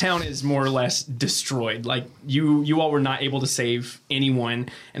 This town is more or less destroyed. Like you all were not able to save anyone.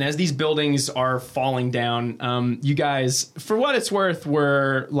 And as these buildings are falling down, you guys, for what it's worth,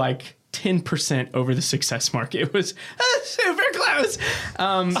 were like 10% over the success mark. It was super close.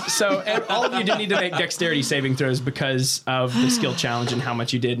 So all of you do need to make dexterity saving throws because of the skill challenge and how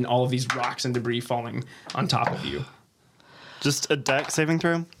much you did and all of these rocks and debris falling on top of you. Just a dex saving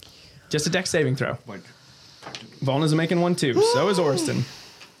throw? Just a dex saving throw. Volna's making one too. So is Orston.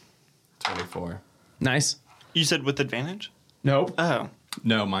 24. Nice. You said with advantage? Nope. Oh,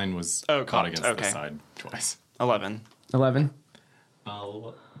 no, mine was Oh, caught cocked. against the Okay. side twice. 11. 11.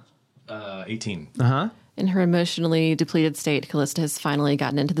 18. Uh-huh. In her emotionally depleted state, Callista has finally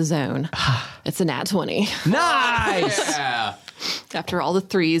gotten into the zone. It's a nat 20 Nice. Yeah. after all the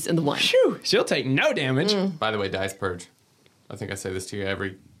threes and the one. Phew, she'll take no damage. By the way, dice purge. I think I say this to you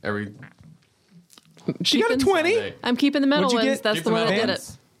every She got a 20. Sunday. I'm keeping the metal What'd you ones. get? That's Keep the the one that metal did ones.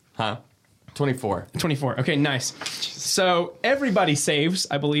 it. Huh? 24. 24. Okay, nice. So everybody saves,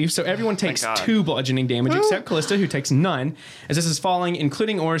 I believe. So everyone takes God. 2 bludgeoning damage, except Callista, who takes none. As this is falling,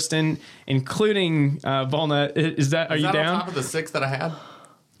 including Orston, including Volna. Are Is you that on down? top of the 6 that I had?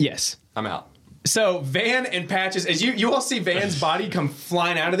 Yes. I'm out. So Van and Patches, as you all see Van's body come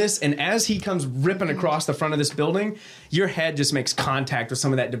flying out of this, and as he comes ripping across the front of this building, your head just makes contact with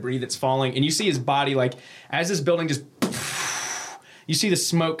some of that debris that's falling, and you see his body, like, as this building just... You see the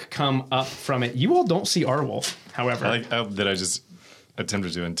smoke come up from it. You all don't see Arwolf, however. I like that I just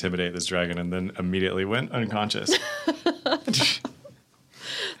attempted to intimidate this dragon and then immediately went unconscious.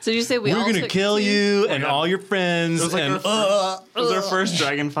 So you say we all We're gonna took kill 2? you and all your friends. It was like and it was our first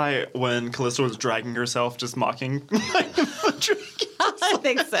dragon fight when Callista was dragging herself, just mocking. I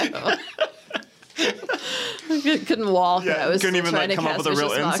think so. Couldn't walk. Yeah, I was couldn't even trying to come up cast with a real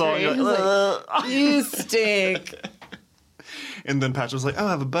vicious insult. mockery. You're He was like, like, you stink. and then Patch was like, "Oh, I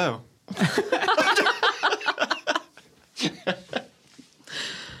have a bow."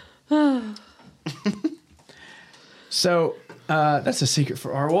 So that's a secret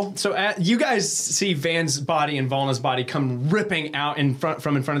for Arwol. So you guys see Van's body and Volna's body come ripping out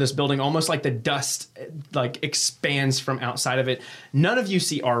from in front of this building, almost like the dust like expands from outside of it. None of you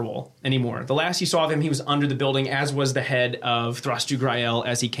see Arwol anymore. The last you saw of him, he was under the building, as was the head of Thrastu Grael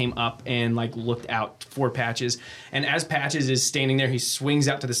as he came up and like looked out for Patches. And as Patches is standing there, he swings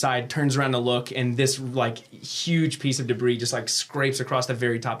out to the side, turns around to look, and this like huge piece of debris just like scrapes across the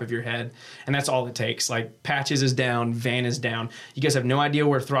very top of your head. And that's all it takes. Like Patches is down, Van is down. You guys have no idea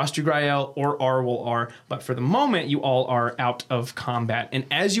where Thrastu Grael or Arwol are, but for the moment, you all are out of combat. And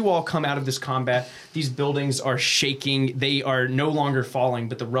as you all come out of this combat, these buildings are shaking. They are no longer falling,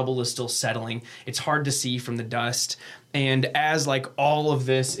 but the rubble is still settling. It's hard to see from the dust. And as like all of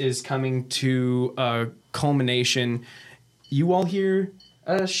this is coming to a culmination, you all hear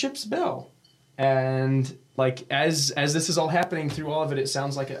a ship's bell. And like as this is all happening through all of it, it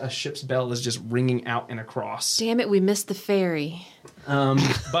sounds like a ship's bell is just ringing out and across. Damn it, we missed the ferry.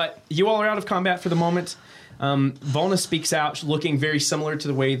 But you all are out of combat for the moment. Volna speaks out, looking very similar to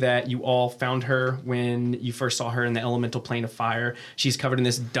the way that you all found her when you first saw her in the elemental plane of fire. She's covered in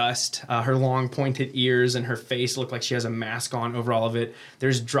this dust. Her long pointed ears and her face look like she has a mask on over all of it.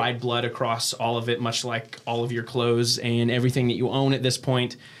 There's dried blood across all of it, much like all of your clothes and everything that you own at this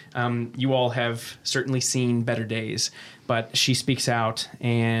point. You all have certainly seen better days, but she speaks out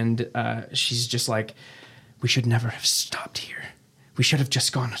and she's just like, we should never have stopped here. We should have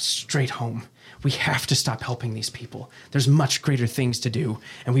just gone straight home. We have to stop helping these people. There's much greater things to do,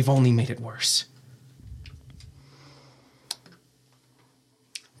 and we've only made it worse.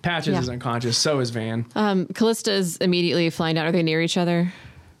 Patches is unconscious, so is Van. Callista is immediately flying down. Are they near each other?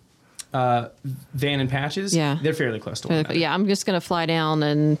 Van and Patches? Yeah. They're fairly close to one another. Yeah, I'm just going to fly down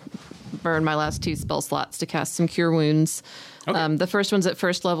and burn my last 2 spell slots to cast some Cure Wounds. Okay. The first one's at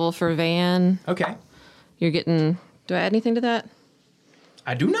first level for Van. Okay. You're getting... Do I add anything to that?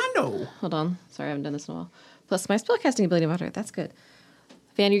 I do not know. Hold on. Sorry, I haven't done this in a while. Plus my spellcasting ability moderate. That's good.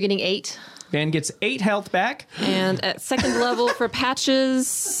 Van, you're getting 8. Van gets 8 health back. And at second level for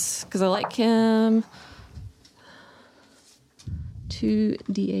Patches, because I like him, 2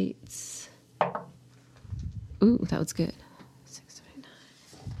 d8s. Ooh, that was good. 6, 7, 9,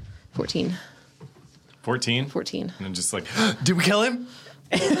 14. 14? 14. And then just like, Did we kill him?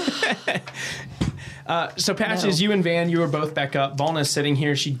 So Patches, you and Van, you are both back up. Volna's sitting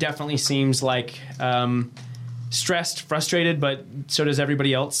here. She definitely seems like stressed, frustrated, but so does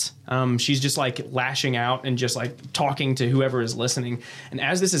everybody else. She's just like lashing out and just like talking to whoever is listening. And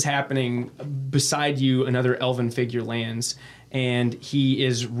as this is happening, beside you, another elven figure lands, and he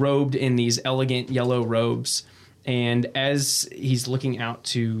is robed in these elegant yellow robes. And as he's looking out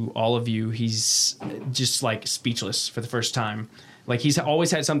to all of you, he's just like speechless for the first time. Like he's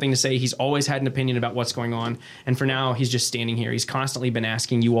always had something to say. He's always had an opinion about what's going on. And for now, he's just standing here. He's constantly been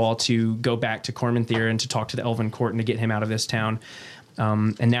asking you all to go back to Corminthir and to talk to the Elven Court and to get him out of this town.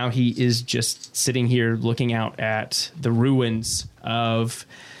 And now he is just sitting here looking out at the ruins of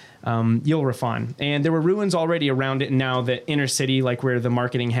Ylrafon. And there were ruins already around it, and now the inner city, like where the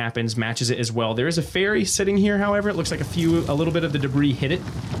marketing happens, matches it as well. There is a ferry sitting here, however. It looks like a little bit of the debris hit it,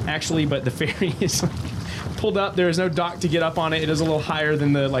 actually, but the ferry is like pulled up. There is no dock to get up on it. It is a little higher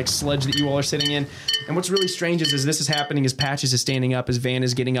than the like sledge that you all are sitting in. And what's really strange is as this is happening, as Patches is standing up, as Van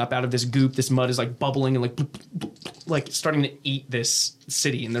is getting up out of this goop, this mud is like bubbling and like bloop, bloop, bloop. like starting to eat this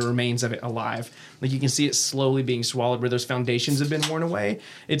city and the remains of it alive. Like you can see it slowly being swallowed where those foundations have been worn away.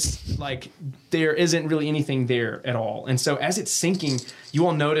 It's like there isn't really anything there at all. And so as it's sinking, you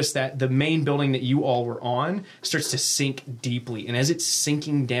all notice that the main building that you all were on starts to sink deeply. And as it's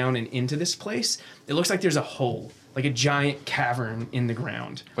sinking down and into this place, it looks like there's a hole, like a giant cavern in the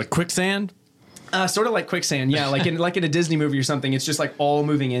ground. Like quicksand? Sort of like quicksand, yeah, like in a Disney movie or something. It's just like all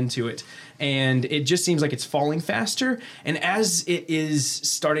moving into it, and it just seems like it's falling faster. And as it is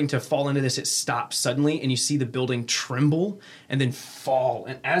starting to fall into this, it stops suddenly, and you see the building tremble and then fall.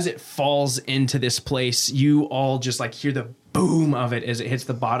 And as it falls into this place, you all just like hear the boom of it as it hits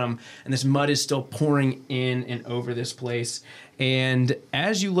the bottom, and this mud is still pouring in and over this place. And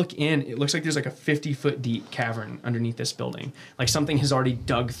as you look in, it looks like there's like a 50-foot deep cavern underneath this building. Like something has already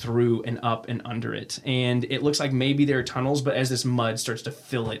dug through and up and under it. And it looks like maybe there are tunnels, but as this mud starts to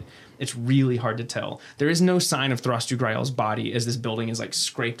fill it, it's really hard to tell. There is no sign of Throstu Grael's body as this building is like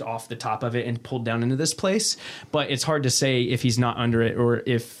scraped off the top of it and pulled down into this place. But it's hard to say if he's not under it or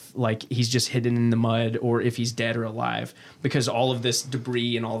if like he's just hidden in the mud or if he's dead or alive, because all of this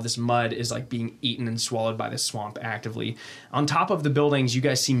debris and all of this mud is like being eaten and swallowed by the swamp actively. On top of the buildings, you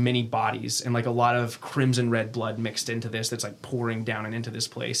guys see many bodies and like a lot of crimson red blood mixed into this that's like pouring down and into this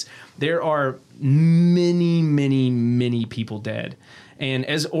place. There are many, many, many people dead. And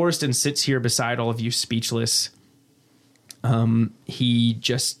as Oryston sits here beside all of you speechless, he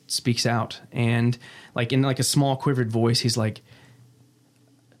just speaks out, and like in like a small quivered voice, he's like,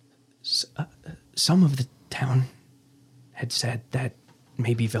 some of the town had said that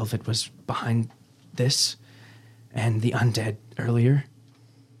maybe Velvet was behind this and the undead earlier.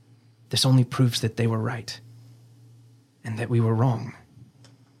 This only proves that they were right and that we were wrong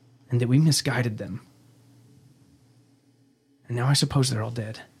and that we misguided them. And now I suppose they're all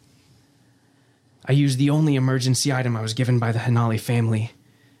dead. I used the only emergency item I was given by the Hanali family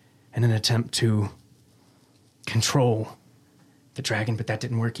in an attempt to control the dragon, but that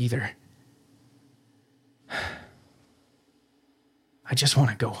didn't work either. I just want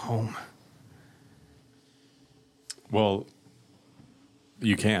to go home. Well,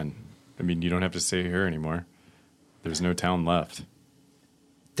 you can. I mean, you don't have to stay here anymore. There's no town left.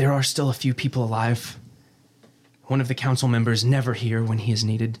 There are still a few people alive. One of the council members never here when he is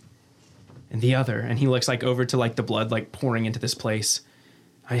needed. And the other, and he looks like over to like the blood like pouring into this place.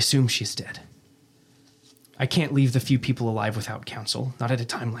 I assume she's dead. I can't leave the few people alive without counsel, not at a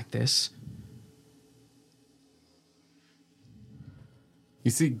time like this.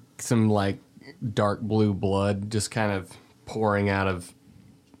 You see some like dark blue blood just kind of pouring out of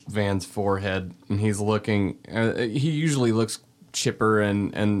Van's forehead, and he's looking. He usually looks chipper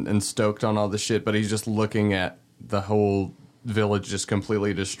and stoked on all the shit, but he's just looking at the whole village just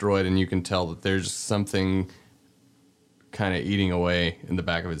completely destroyed, and you can tell that there's something kind of eating away in the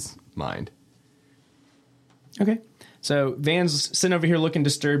back of his mind. Okay. So Van's sitting over here looking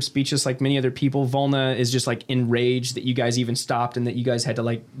disturbed, speechless like many other people. Volna is just like enraged that you guys even stopped and that you guys had to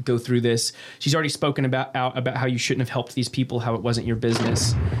like go through this. She's already spoken about how you shouldn't have helped these people, how it wasn't your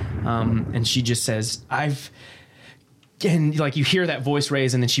business. And she just says, and like you hear that voice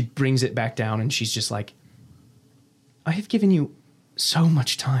raise, and then she brings it back down, and she's just like, I have given you so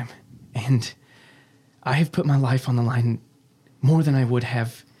much time, and I have put my life on the line more than I would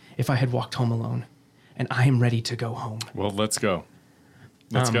have if I had walked home alone. And I am ready to go home. Well, let's go.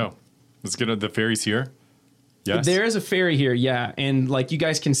 Let's go. Let's get the ferries here. Yes. There is a ferry here, yeah. And like you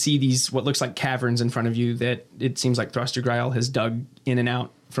guys can see these, what looks like caverns in front of you that it seems like Throstu Grael has dug in and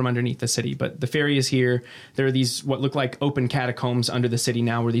out from underneath the city. But the ferry is here. There are these, what look like open catacombs under the city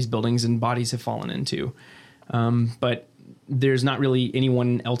now where these buildings and bodies have fallen into. But there's not really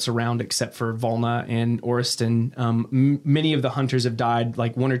anyone else around except for Volna and Oryston. Many of the hunters have died.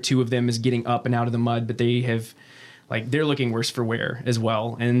 Like one or two of them is getting up and out of the mud, but they have, like, they're looking worse for wear as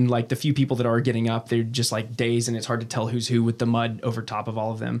well. And like the few people that are getting up, they're just like dazed, and it's hard to tell who's who with the mud over top of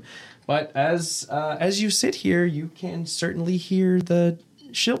all of them. But as you sit here, you can certainly hear the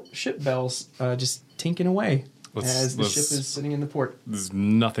ship bells just tinking away as the ship is sitting in the port. There's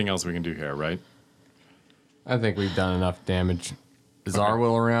nothing else we can do here, right? I think we've done enough damage. Is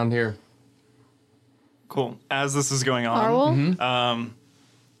Arwill around here? Cool. As this is going on, Arwill?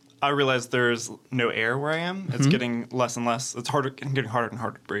 I realize there's no air where I am. It's getting less and less. It's getting harder and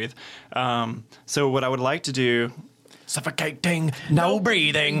harder to breathe. So what I would like to do... Suffocating, no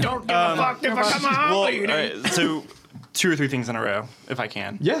breathing. Don't give a fuck if I come out bleeding. So 2 or 3 things in a row if I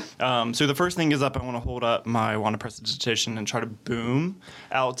can. Yeah. So the first thing is up. I want to hold up my wand of prestidigitation and try to boom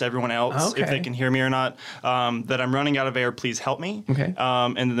out to everyone else if Okay. they can hear me or not. That I'm running out of air. Please help me. Okay.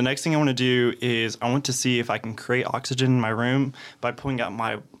 And then the next thing I want to do is I want to see if I can create oxygen in my room by pulling out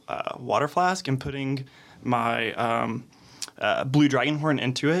my water flask and putting my blue dragon horn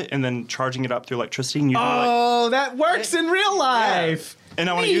into it and then charging it up through electricity and using Oh, that works in real life. and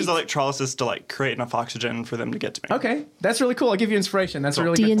I want to Neat. use electrolysis to create enough oxygen for them to get to me. Okay, that's really cool. I'll give you inspiration. That's a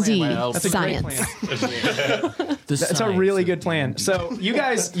really D&D, good plan. That's a great science. plan. That's a really good plan. So you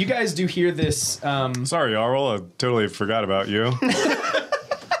guys do hear this. Sorry, Arl, I totally forgot about you.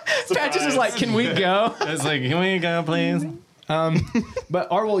 Patches is like, can we go? It's like, can we go, please? But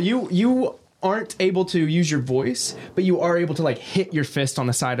Arwol, you aren't able to use your voice, but you are able to hit your fist on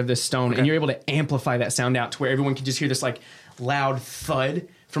the side of this stone, and you're able to amplify that sound out to where everyone can just hear this loud thud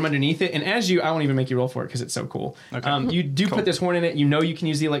from underneath it. And as I won't even make you roll for it because it's so cool. Okay. You do put this horn in it. You know you can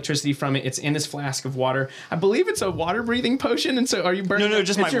use the electricity from it. It's in this flask of water. I believe it's a water breathing potion. And so are you burning? No,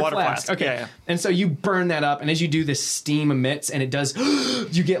 just it's my your water flask. Okay. Yeah. And so you burn that up, and as you do, this steam emits, and it does.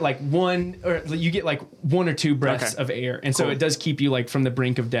 You get one or two breaths Okay. of air, and so Cool. it does keep you from the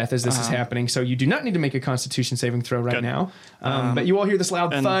brink of death as this is happening. So you do not need to make a Constitution saving throw right Good. now. But you all hear this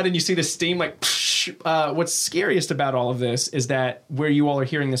loud thud, and you see the steam what's scariest about all of this is that where you all are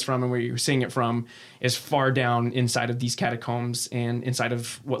hearing this from and where you're seeing it from is far down inside of these catacombs and inside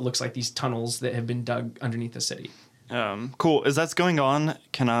of what looks like these tunnels that have been dug underneath the city. Cool. As that's going on,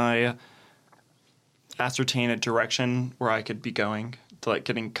 can I ascertain a direction where I could be going to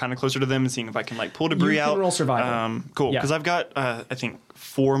getting kind of closer to them and seeing if I can pull debris You can out? roll survival. Cool. Yeah. Because I've got I think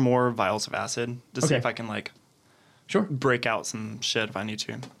 4 more vials of acid to see Okay. if I can Sure. break out some shit if I need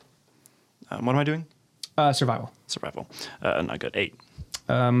to. What am I doing? Survival. Survival. Not good. 8.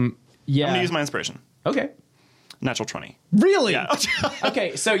 Yeah. I'm gonna use my inspiration. Okay. Natural 20. Really? Yeah.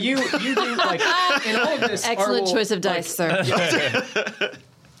 Okay, so you do in all of this. Excellent Arwol, choice of dice, sir.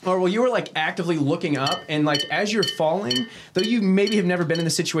 Or you were actively looking up, and as you're falling, though you maybe have never been in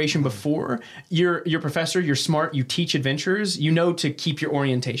this situation before, you're professor, you're smart, you teach adventurers, you know to keep your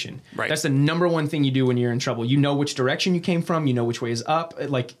orientation. Right. That's the number one thing you do when you're in trouble. You know which direction you came from, you know which way is up.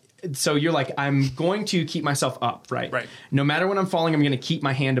 So you're I'm going to keep myself up, right? Right. No matter when I'm falling, I'm going to keep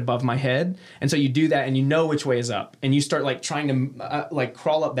my hand above my head. And so you do that, and you know which way is up. And you start trying to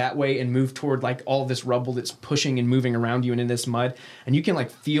crawl up that way and move toward all of this rubble that's pushing and moving around you and in this mud. And you can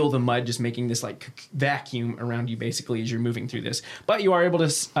feel the mud just making this vacuum around you basically as you're moving through this. But you are able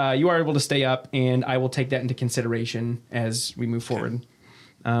to stay up, and I will take that into consideration as we move forward.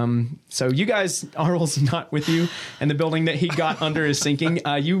 So you guys, Arl's not with you, and the building that he got under is sinking.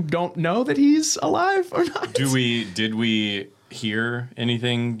 You don't know that he's alive or not. Did we hear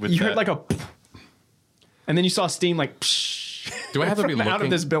anything with You that? heard a, and then you saw steam Do I have to be from out of looking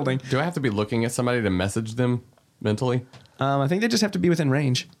this building. Do I have to be looking at somebody to message them mentally? I think they just have to be within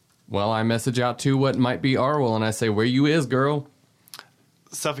range. Well, I message out to what might be Arwol, and I say, "Where you is, girl?"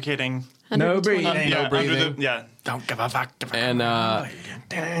 Suffocating. No 120. breathing. Yeah, under breathing. the Don't give a fuck. And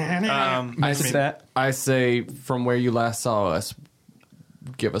Message that. I say, "From where you last saw us,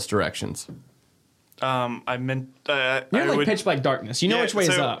 give us directions." I meant You're pitch black darkness. You know which way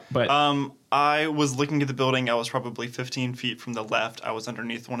is so, up, but I was looking at the building. I was probably 15 feet from the left. I was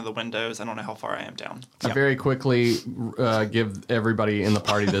underneath one of the windows. I don't know how far I am down. I very quickly give everybody in the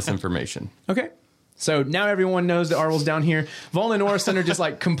party this information. okay. So now everyone knows that Arwol's down here. Vol and Orison are just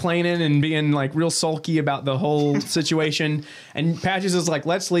complaining and being real sulky about the whole situation. And Patches is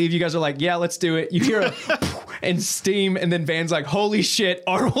let's leave. You guys are yeah, let's do it. You hear a and steam, and then Van's holy shit,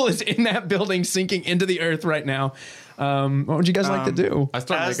 Arwol is in that building sinking into the earth right now. What would you guys like to do? I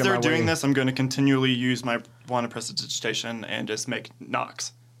start As making they're my doing way. this, I'm going to continually use my wand of prestidigitation and just make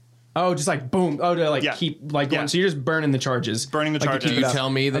knocks. Oh, just boom. Oh, to Yeah. keep going. Yeah. So you're just burning the charges. Burning the to charges. keep Do it you up. tell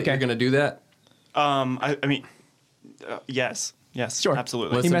me that Okay. you're going to do that? I mean, yes, Sure.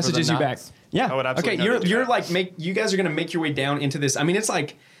 absolutely. He Listen for the messages you back. knocks. Yeah. I would absolutely Okay, never do you're that. you guys are gonna make your way down into this. I mean, it's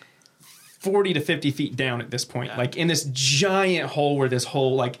 40 to 50 feet down at this point, in this giant hole where this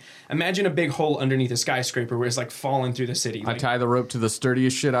hole, imagine a big hole underneath a skyscraper where it's falling through the city. I tie the rope to the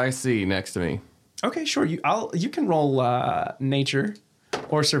sturdiest shit I see next to me. Okay, sure. You can roll nature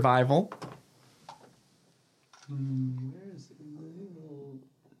or survival.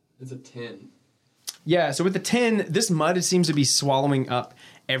 It's a 10. Yeah, so with the 10, this mud, it seems to be swallowing up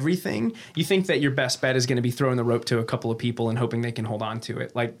everything. You think that your best bet is going to be throwing the rope to a couple of people and hoping they can hold on to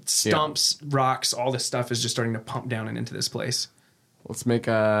it. Stumps, rocks, all this stuff is just starting to pump down and into this place. Let's make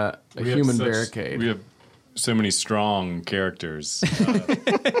a We have human such- barricade. We have so many strong characters.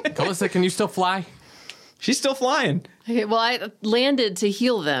 Calista, can you still fly? She's still flying. Okay, well, I landed to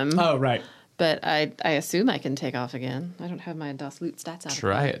heal them, Oh, right. but I assume I can take off again. I don't have my Das Loot stats out.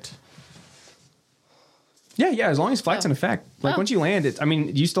 Try it. Yeah, as long as flight's in effect. Like, Oh. once you land it, I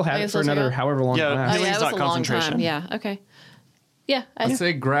mean, you still have I it guess for those are another out. however long Yeah, it lasts. Oh, yeah, Healing's it was not a long concentration. time. Yeah, okay. Yeah, I'd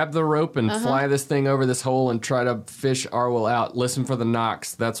say grab the rope and fly this thing over this hole and try to fish Arwell out. Listen for the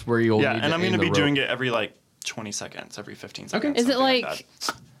knocks. That's where you'll Yeah, need and to I'm aim going to the be rope. doing it every like 20 seconds, every 15 seconds. Is it something like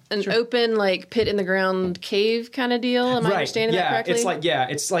that. an open, like, pit in the ground cave kind of deal? Am I understanding that correctly?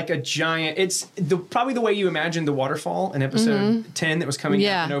 It's like a giant. It's probably the way you imagined the waterfall in episode 10 that was coming Mm-hmm.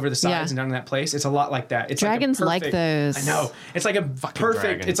 Yeah, up and over the sides yeah. and down in that place. It's a lot like that. It's Dragons like, a like perfect, those. I know. It's like a perfect.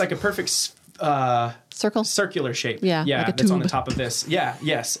 dragons. It's like a perfect Circle? circular shape. Yeah, like a that's on the tube. top of this. Yeah,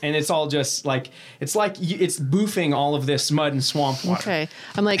 yes, and it's all just like it's boofing all of this mud and swamp water. Okay.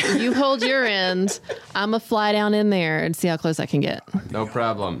 I'm like, you hold your end. I'm going to fly down in there and see how close I can get. No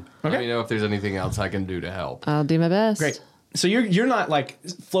problem. Okay. Let me know if there's anything else I can do to help. I'll do my best. Great. So you're not like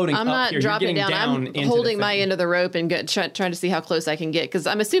floating. I'm up not here. dropping You're getting down. into I'm the holding my thing. end of the rope and trying to see how close I can get because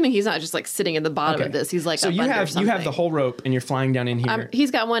I'm assuming he's not just like sitting in the bottom Okay. of this. He's like so up you under have something. the whole rope and you're flying down in here.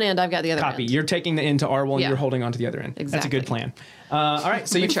 He's got one end. I've got the other Copy. end. You're taking the end to Arwell and Yeah. you're holding on to the other end. That's a good Exactly. plan. All right.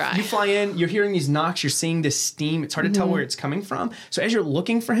 So We you try. you fly in. You're hearing these knocks. You're seeing this steam. It's hard to tell Mm-hmm. where it's coming from. So as you're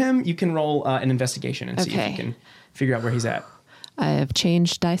looking for him, you can roll an investigation and see if Okay. you can figure out where he's at. I have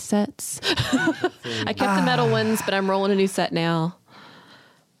changed dice sets. I kept the metal ones, but I'm rolling a new set now.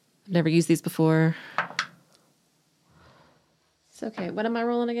 I've never used these before. It's okay. What am I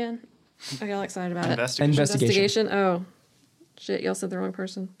rolling again? I got all excited about it. Investigation. Investigation. Oh, shit! Y'all said the wrong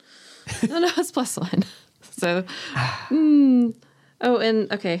person. No, it's +1. So, oh,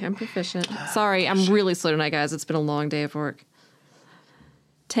 and okay, I'm proficient. Sorry, I'm really slow tonight, guys. It's been a long day of work.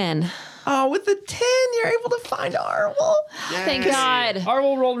 10. Oh, with the 10, you're able to find Arwell. Thank God.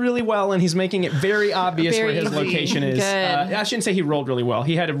 Arwell rolled really well, and he's making it very obvious Very where his easy. location is. Good. I shouldn't say he rolled really well.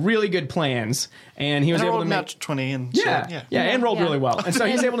 He had really good plans, and he was And I able rolled to make. match 20 and Yeah, shit, and rolled Yeah. really well. And so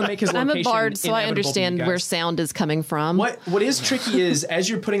he's able to make his I'm location. a bard, so I inevitable to you understand guys. where sound is coming from. What is tricky is as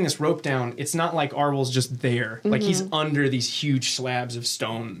you're putting this rope down, it's not like Arwell's just there. Like he's under these huge slabs of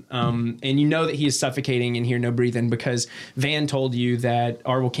stone, and you know that he is suffocating in here, no breathing, because Van told you that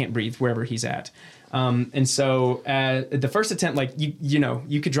Arwell can't breathe wherever he's at. And so the first attempt, like you know,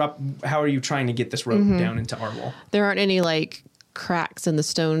 you could drop. How are you trying to get this rope down into Arwell? There aren't any like cracks in the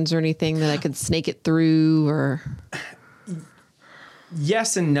stones or anything that I could snake it through or.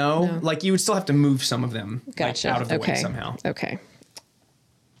 Yes and no. Like you would still have to move some of them Gotcha. like, out of the okay. way somehow. Okay.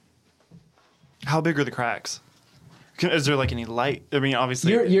 How big are the cracks? Is there like any light? I mean,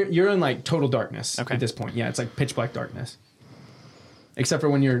 obviously. You're in like total darkness Okay. at this point. Yeah, it's like pitch black darkness. Except for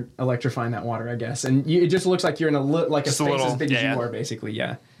when you're electrifying that water, I guess, and it just looks like you're in like a Just a space little- as big as yeah. you are, basically.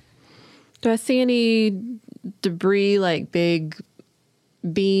 Yeah. Do I see any debris like big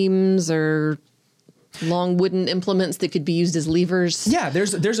beams or long wooden implements that could be used as levers? Yeah,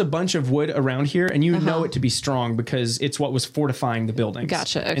 there's a bunch of wood around here, and you know it to be strong because it's what was fortifying the buildings.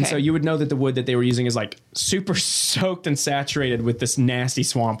 Gotcha, And okay. so you would know that the wood that they were using is like super soaked and saturated with this nasty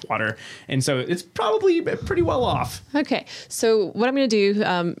swamp water, and so it's probably pretty well off. Okay. So what I'm going to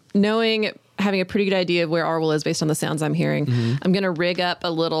do, having a pretty good idea of where Arwell is based on the sounds I'm hearing, I'm going to rig up a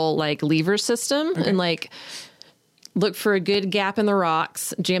little like lever system and like look for a good gap in the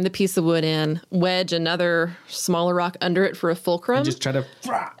rocks, jam the piece of wood in, wedge another smaller rock under it for a fulcrum. Just try to.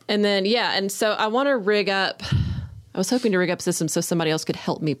 And then, and so I want to rig up, I was hoping to rig up a system so somebody else could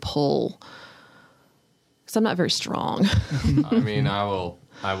help me pull. Because I'm not very strong. I mean, I will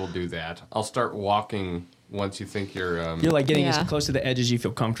do that. I'll start walking once you think you're. You're like getting Yeah. as close to the edge as you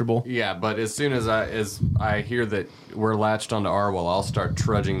feel comfortable. Yeah, but as soon as I hear that we're latched onto Arwell, I'll start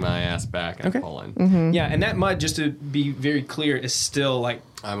trudging my ass back and Okay. pulling. Yeah, and that mud, just to be very clear, is still like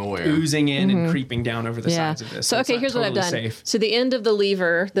I'm aware. oozing in and creeping down over the Yeah. sides of this. So it's okay, not here's what I've totally done. safe. So the end of the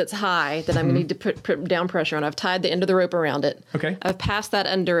lever that's high that I'm going to need to put down pressure on, I've tied the end of the rope around it. Okay. I've passed that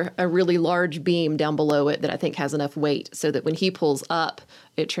under a really large beam down below it that I think has enough weight so that when he pulls up,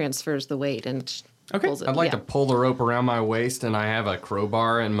 it transfers the weight and Okay. pulls it. I'd like yeah. to pull the rope around my waist, and I have a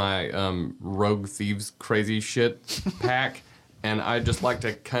crowbar in my rogue thieves crazy shit pack, and I just like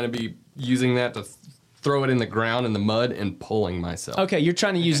to kind of be using that to throw it in the ground in the mud and pulling myself. Okay, you're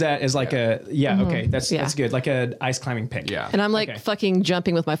trying to use that as like okay, that's Yeah. that's good, like a ice climbing pick. Yeah. And I'm like Okay. fucking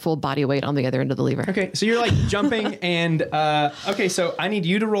jumping with my full body weight on the other end of the lever. Okay, so you're like jumping, and okay, so I need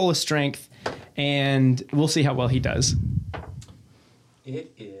you to roll a strength, and we'll see how well he does.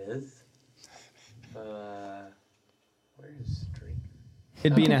 It is. Where's strength?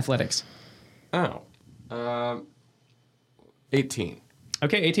 It'd be in athletics. Oh. 18.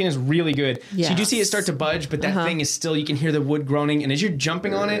 Okay, 18 is really good. So you do Yes. see it start to budge, but that thing is still, you can hear the wood groaning. And as you're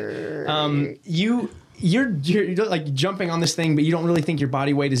jumping on it, you're like jumping on this thing, but you don't really think your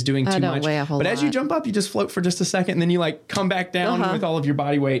body weight is doing too don't much. weigh a whole but as you lot. jump up, you just float for just a second, and then you like come back down with all of your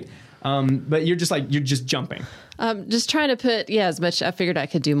body weight. But you're just jumping. Just trying to put as much. I figured I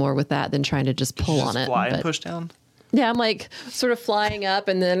could do more with that than trying to just pull Just on it. fly and but- push down. Yeah, I'm like sort of flying up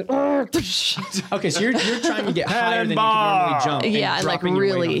and then. Okay, so you're trying to get higher than you can normally jump. and like dropping your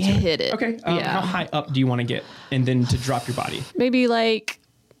weight really onto it. hit it. Okay, yeah. how high up do you want to get, and then to drop your body? Maybe like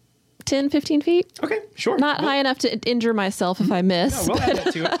 10, 15 feet. Okay, sure. Not high enough to injure myself if I miss. No, we'll add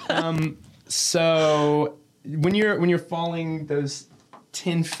that to it. So when you're falling those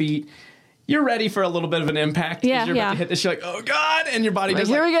 10 feet, you're ready for a little bit of an impact. Yeah, As you're about yeah. to hit this, you're like, oh God, and your body does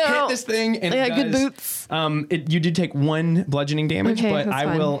here we go. hit this thing. And I it got good does. boots. You do take 1 bludgeoning damage, Okay, but that's I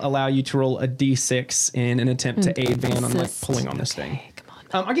fine. will allow you to roll a d6 in an attempt to aid Van on like Assist. pulling on this thing. Okay, come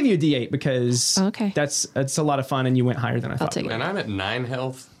on. I'll give you a d8 because Okay. that's a lot of fun, and you went higher than I thought. take you it. would. And I'm at 9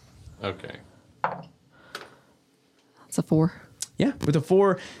 health. Okay. It's a 4. Yeah, with a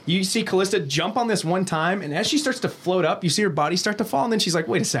 4, you see Callista jump on this one time, and as she starts to float up, you see her body start to fall, and then she's like,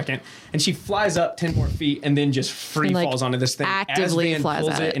 wait a second. And she flies up 10 more feet and then just free And, like, falls onto this thing. actively as Van flies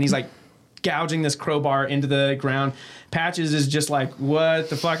pulls at it. and he's like gouging this crowbar into the ground. Patches is just like, what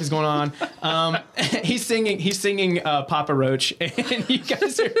the fuck is going on? He's singing Papa Roach, and you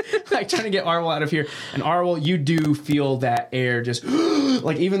guys are like trying to get Arwol out of here. And Arwol, you do feel that air just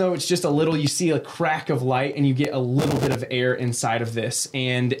like, even though it's just a little, you see a crack of light, and you get a little bit of air inside of this.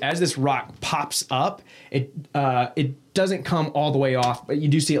 And as this rock pops up, it doesn't come all the way off, but you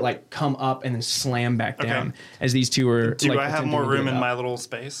do see it like come up and then slam back down as these two are. Do like, I have attempting more to get room it in up. my little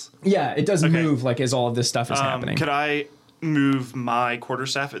space? Yeah, it does move like as all of this stuff is happening. Could I move my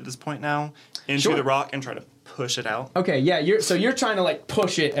quarterstaff at this point now into Sure. the rock and try to push it out? Okay, yeah, you're trying to like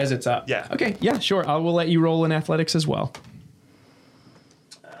push it as it's up. Yeah. Okay, yeah, sure. I will let you roll in athletics as well.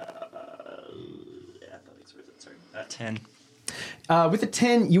 Athletics, where is it? Sorry. 10. With a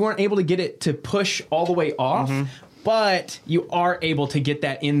 10, you weren't able to get it to push all the way off, but you are able to get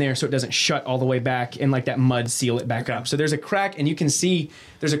that in there so it doesn't shut all the way back and like that mud seal it back up. So there's a crack, and you can see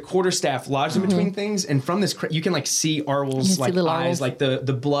there's a quarterstaff lodged in between things, and from this you can like see Arwol's see like little eyes, Arwol's. like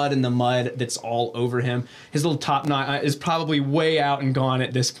the blood and the mud that's all over him. His little top knot is probably way out and gone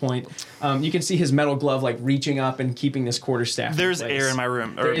at this point. You can see his metal glove like reaching up and keeping this quarterstaff. There's in place. air in my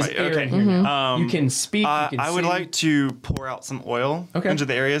room. There is air okay. in here now. You can speak. You can I would see. like to pour out some oil Okay. into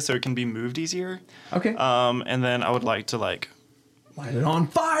the area so it can be moved easier. Okay. And then I would like to Light it on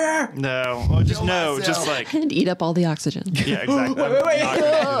fire. just like And eat up all the oxygen. yeah, exactly. Wait. I'm not gonna do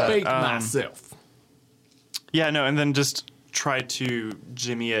that. Bake myself. Yeah, no, and then just try to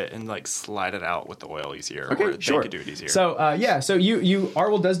jimmy it and like slide it out with the oil easier. or Okay, sure. They could do it easier. So so you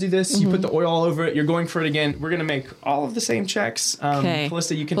Arwol does do this. You put the oil all over it. You're going for it again. We're gonna make all of the same checks. Okay.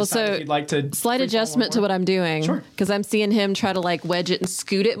 Callista, you can Well, decide so if you'd like to. Slight adjustment to what I'm doing. Sure. Because I'm seeing him try to like wedge it and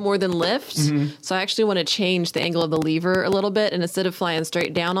scoot it more than lift. So I actually want to change the angle of the lever a little bit, and instead of flying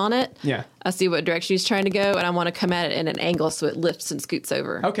straight down on it, Yeah. I see what direction he's trying to go, and I want to come at it in an angle so it lifts and scoots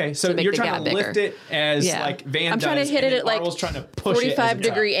over. Okay, so make you're the trying gap to lift bigger. it as Yeah. like Van I'm does. trying to hit and it then at like Arwol's trying to push it as 45 it's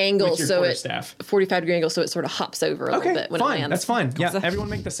up degree angle, with your so it quarterstaff. 45 degree angle, so it sort of hops over a Okay, little bit when it fine. lands. That's fine. Yeah, So-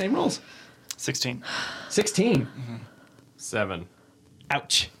 everyone make the same rolls. 16. 16. 7.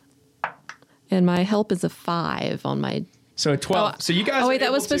 Ouch. And my help is a 5 on my. So a 12. So you guys. Oh are wait, that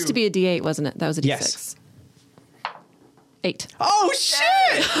able was supposed to be a D8, wasn't it? That was a D6. Yes. 8. Oh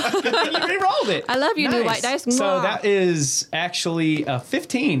shit! Good thing you re-rolled it. I love you, new white dice. So Mwah. that is actually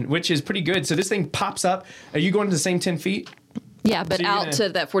 15, which is pretty good. So this thing pops up. Are you going to the same 10 feet? Yeah, but So you're out gonna- to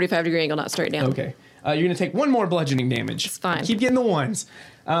that 45 degree angle, not straight down. Okay. You're going to take one more bludgeoning damage. It's fine. Keep getting the ones.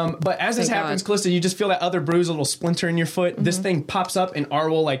 But as this Thank happens, God. Callista, you just feel that other bruise, a little splinter in your foot. This thing pops up, and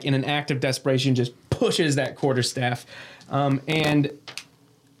Arwol, like in an act of desperation, just pushes that quarterstaff. And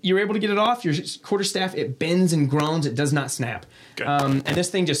you're able to get it off. Your quarterstaff, it bends and groans. It does not snap. Good. And this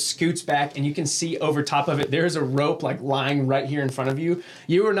thing just scoots back, and you can see over top of it, there's a rope like lying right here in front of you.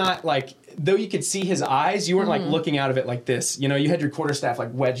 You were not like, though you could see his eyes, you weren't like looking out of it like this. You know, you had your quarterstaff like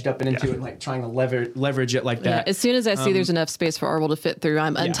wedged up and into it, and like trying to leverage it like Yeah, that. as soon as I see there's enough space for Arwol to fit through,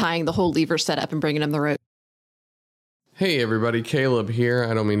 I'm untying the whole lever setup and bringing him the rope. Hey everybody, Caleb here.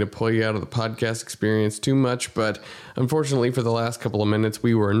 I don't mean to pull you out of the podcast experience too much, but unfortunately for the last couple of minutes,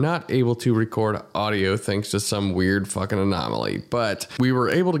 we were not able to record audio thanks to some weird fucking anomaly. But we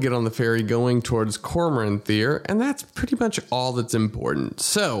were able to get on the ferry going towards Cormorant Theer, and that's pretty much all that's important.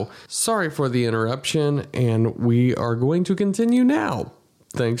 So, sorry for the interruption, and we are going to continue now.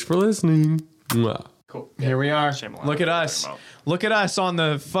 Thanks for listening. Mwah. Cool. Here we are. Shyamalan, Look at what I'm us. talking Look at us on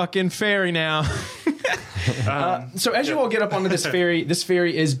the fucking ferry now. So as you all get up onto this ferry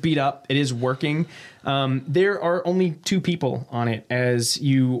is beat up. It is working. There are only 2 people on it as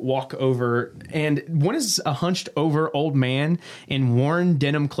you walk over, and one is a hunched over old man in worn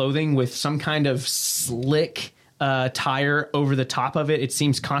denim clothing with some kind of slick tire over the top of it. It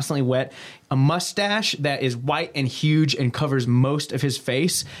seems constantly wet. A mustache that is white and huge and covers most of his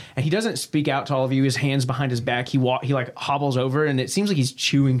face. And he doesn't speak out to all of you. His hands behind his back. He like hobbles over, and it seems like he's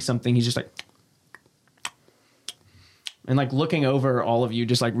chewing something. He's just like, and like looking over all of you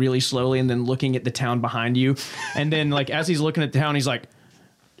just like really slowly, and then looking at the town behind you. And then like as he's looking at the town, he's like,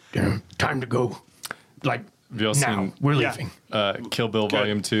 time to go. Like, Have you all now seen we're leaving. Kill Bill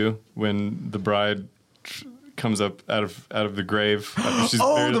Volume 2 when the bride comes up out of the grave after she's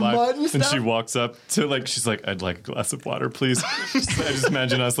buried the alive, mud and and stuff? she walks up to like, she's like, I'd like a glass of water, please. I just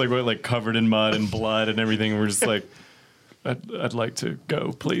imagine us like covered in mud and blood and everything, and we're just like, I'd like to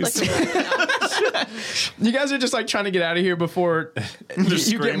go, please. You guys are just like trying to get out of here before you get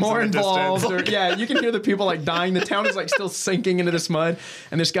screams more in the involved. distance. Or, yeah, you can hear the people like dying. The town is like still sinking into this mud,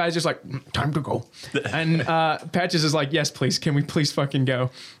 and this guy's just like, time to go. And Patches is like, yes, please, can we please fucking go?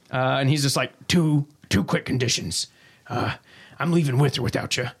 And he's just like, two quick conditions. I'm leaving with or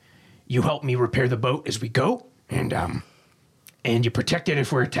without you. You help me repair the boat as we go, and you protect it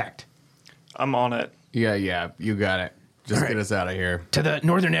if we're attacked. I'm on it. Yeah, you got it. Just All get right. us out of here. To the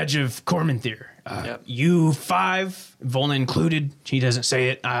northern edge of Cormanthyr. Yep. You 5, Volna included. She doesn't say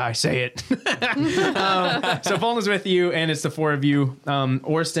it. I say it. So Volna's with you, and it's the 4 of you.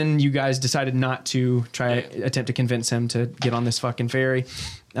 Orston, you guys decided not to attempt to convince him to get on this fucking ferry.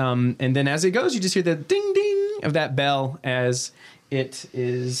 And then as it goes, you just hear the ding ding of that bell as it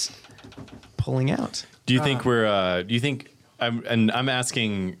is pulling out. Do you think we're? Do you think? I'm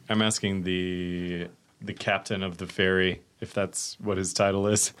asking the captain of the ferry, if that's what his title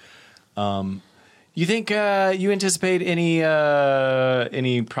is. You think you anticipate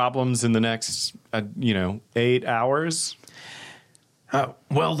any problems in the next 8 hours?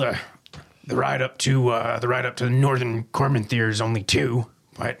 Well, the ride up to the northern Cormanthyr is only 2,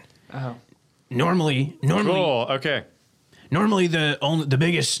 but normally. Cool. Okay. Normally, the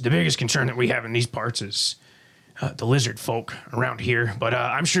biggest concern that we have in these parts is the lizard folk around here. But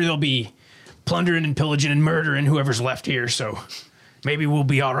I'm sure they'll be plundering and pillaging and murdering whoever's left here. So maybe we'll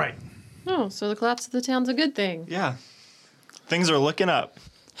be all right. Oh, so the collapse of the town's a good thing. Yeah. Things are looking up.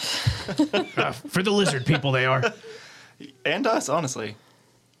 For the lizard people, they are. And us, honestly.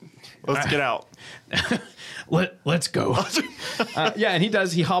 Let's get out. Let's go. Yeah, and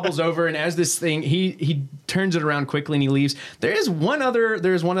he hobbles over, and as this thing, he turns it around quickly and he leaves. There's one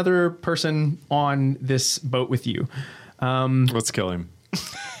other person on this boat with you. Let's kill him.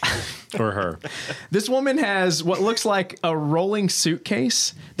 Or her. This woman has what looks like a rolling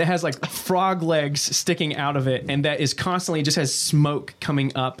suitcase that has like frog legs sticking out of it, and that is constantly just has smoke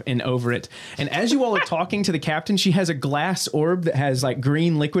coming up and over it. And as you all are talking to the captain, she has a glass orb that has like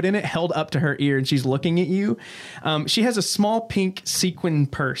green liquid in it held up to her ear, and she's looking at you. She has a small pink sequin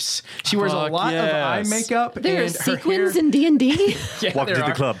purse. She wears a lot of eye makeup. There are and her sequins hair, in D&D? yeah, Welcome there to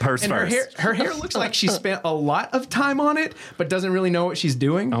the are. club, purse and first. her hair looks like she spent a lot of time on it, but doesn't really know what she's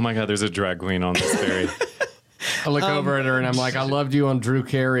doing. Oh my God, there's a drag queen on this ferry. I look over at her and I'm like, I loved you on Drew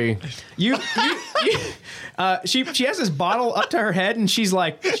Carey. She has this bottle up to her head, and she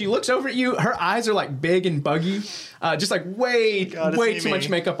looks over at you. Her eyes are like big and buggy, just like way God, too it's me. much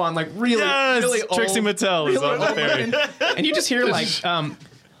makeup on, like really, Yes! really old. Trixie Mattel is really on the old ferry. looking. And you just hear like,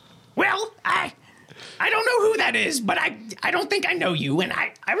 well, I don't know who that is, but I don't think I know you, and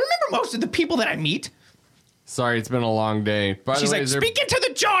I remember most of the people that I meet. Sorry, it's been a long day. By She's the way, like, speak into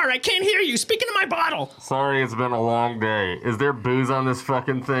the jar. I can't hear you. Speak into my bottle. sorry, it's been a long day. Is there booze on this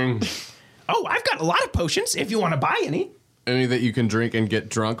fucking thing? Oh, I've got a lot of potions if you want to buy any. Any that you can drink and get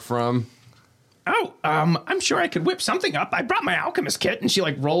drunk from? Oh, I'm sure I could whip something up. I brought my alchemist kit, and she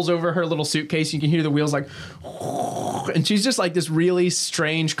like rolls over her little suitcase. You can hear the wheels like, and she's just like this really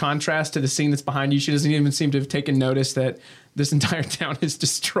strange contrast to the scene that's behind you. She doesn't even seem to have taken notice that this entire town is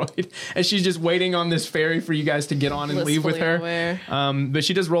destroyed, and she's just waiting on this ferry for you guys to get on and leave with her. Blissfully But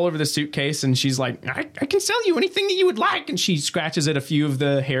she does roll over the suitcase, and she's like, I can sell you anything that you would like. And she scratches at a few of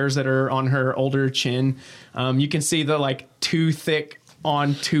the hairs that are on her older chin. You can see the like too thick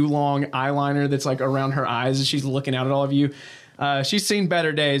on too long eyeliner that's like around her eyes as she's looking out at all of you. She's seen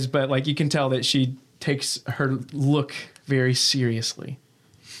better days, but like you can tell that she takes her look very seriously.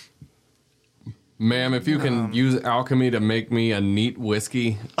 Ma'am, if you can use alchemy to make me a neat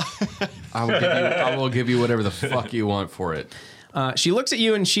whiskey, I will give you whatever the fuck you want for it. She looks at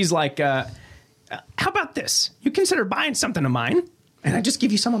you and she's like, how about this? You consider buying something of mine, and I just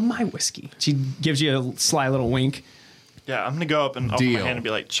give you some of my whiskey. She gives you a sly little wink. Yeah, I'm gonna go up and offer my Deal. hand and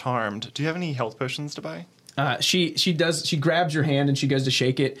be like, charmed. Do you have any health potions to buy? She grabs your hand and she goes to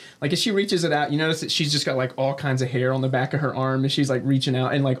shake it. Like, as she reaches it out, you notice that she's just got like all kinds of hair on the back of her arm, and she's like reaching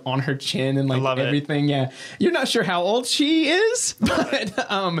out and like on her chin and like love it. everything. Yeah, you're not sure how old she is,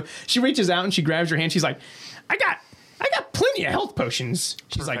 but she reaches out and she grabs your hand. She's like, I got plenty of health potions.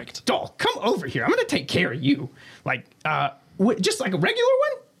 She's Perfect. like, doll, come over here. I'm gonna take care of you. Like, just like a regular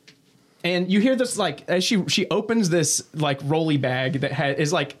one. And you hear this, like, as she opens this like rolly bag that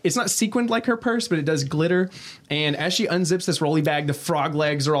is like, it's not sequined like her purse, but it does glitter. And as she unzips this rolly bag, the frog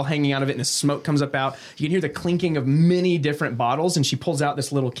legs are all hanging out of it, and the smoke comes up out. You can hear the clinking of many different bottles, and she pulls out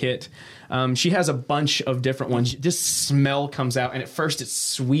this little kit. She has a bunch of different ones. This smell comes out, and at first it's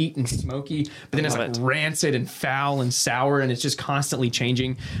sweet and smoky, but then it's like Love it. rancid and foul and sour, and it's just constantly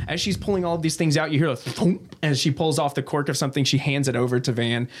changing. As she's pulling all of these things out, you hear a thump as she pulls off the cork of something. She hands it over to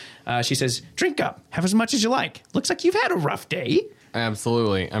Van. She says, drink up, have as much as you like. Looks like you've had a rough day.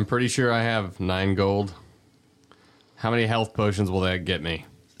 Absolutely. I'm pretty sure I have 9 gold. How many health potions will that get me?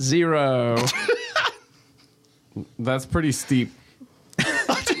 0. That's pretty steep.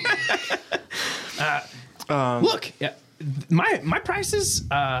 Look, yeah, my prices,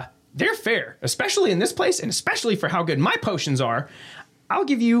 they're fair, especially in this place, and especially for how good my potions are. I'll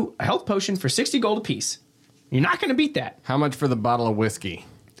give you a health potion for 60 gold apiece. You're not going to beat that. How much for the bottle of whiskey?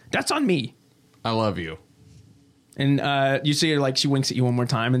 That's on me. I love you. And you see her, like, she winks at you one more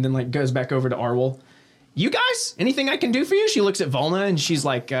time and then, like, goes back over to Arwol. You guys, anything I can do for you? She looks at Volna and she's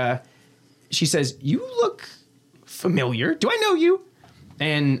like, she says, you look familiar. Do I know you?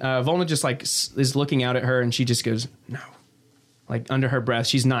 And Volna just, like, is looking out at her, and she just goes, no. Like, under her breath,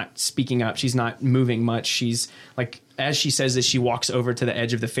 she's not speaking up. She's not moving much. She's, like, as she says this, she walks over to the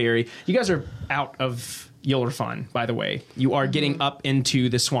edge of the ferry. You guys are out of Yulrfon, by the way. You are getting up into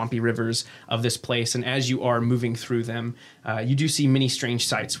the swampy rivers of this place, and as you are moving through them, you do see many strange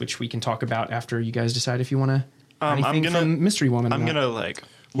sights, which we can talk about after you guys decide if you want to. Anything from Mystery Woman. I'm or not. gonna like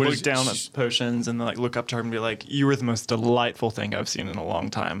look down at potions and then like look up to her and be like, "You were the most delightful thing I've seen in a long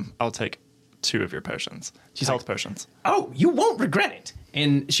time. I'll take 2 of your potions. She's health potions." Oh, you won't regret it.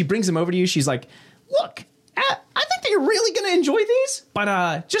 And she brings them over to you. She's like, look, I think that you're really going to enjoy these,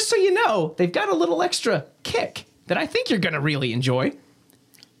 but just so you know, they've got a little extra kick that I think you're going to really enjoy.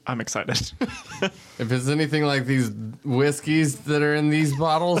 I'm excited. If it's anything like these whiskeys that are in these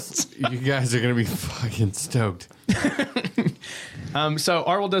bottles, you guys are going to be fucking stoked. So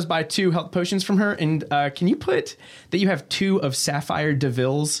Arwol does buy 2 health potions from her, and can you put that you have 2 of Sapphire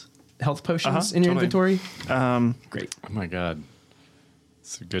DeVille's health potions in your totally. inventory? Great. Oh my god.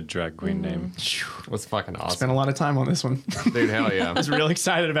 It's a good drag queen name. What's fucking awesome. Spent a lot of time on this one. Dude, hell yeah. I was real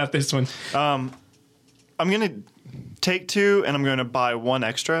excited about this one. I'm gonna take 2 and I'm gonna buy 1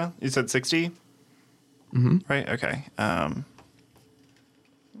 extra. You said 60? Mm-hmm. Right? Okay.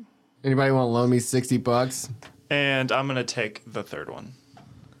 Anybody want to loan me $60? And I'm gonna take the 3rd one.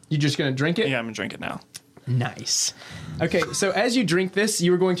 You just going to drink it? Yeah, I'm gonna drink it now. Nice. Okay, so as you drink this,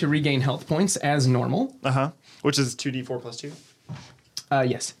 you are going to regain health points as normal. Which is 2d4 plus 2?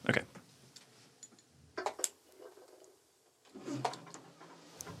 Yes. Okay.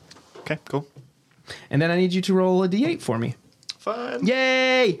 Okay, cool. And then I need you to roll a d8 for me. Fun.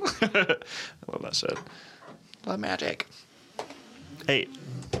 Yay! I love that shit. Love magic. 8.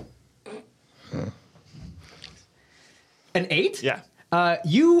 An 8? Yeah.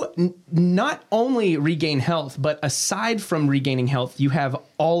 You not only regain health, but aside from regaining health, you have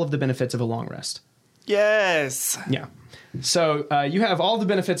all of the benefits of a long rest. Yes. Yeah. So you have all the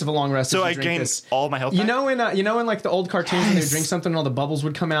benefits of a long rest. So if you I drink gain this. all my health You back? know in like the old cartoons when they would drink something and all the bubbles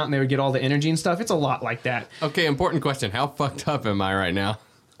would come out and they would get all the energy and stuff. It's a lot like that. Okay, important question. How fucked up am I right now?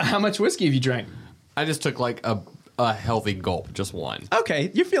 How much whiskey have you drank? I just took like a healthy gulp, just one.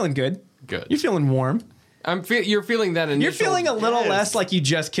 Okay, you're feeling good. Good. You're feeling warm. You're feeling that initial... You're feeling a little Yes. less like you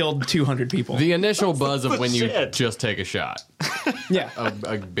just killed 200 people. The initial buzz of when you shit. just take a shot. Yeah.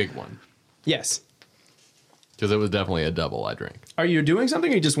 A big one. Yes. Because it was definitely a double I drank. Are you doing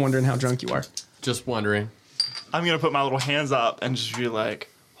something or are you just wondering how drunk you are? Just wondering. I'm gonna put my little hands up and just be like,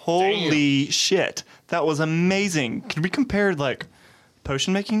 "Holy shit, that was amazing!" Can we compare like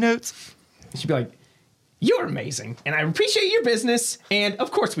potion making notes? She'd be like, you're amazing, and I appreciate your business, and of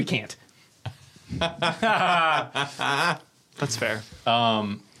course we can't. That's fair.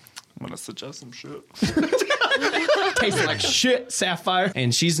 I'm gonna suggest some shit. Tastes like shit, Sapphire.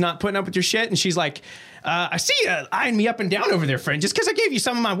 And she's not putting up with your shit, and she's like, I see you eyeing me up and down over there, friend. Just because I gave you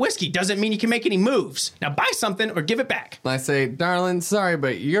some of my whiskey doesn't mean you can make any moves. Now buy something or give it back. I say, darling, sorry,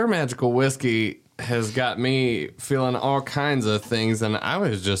 but your magical whiskey has got me feeling all kinds of things, and I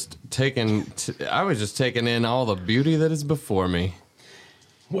was just taking in all the beauty that is before me.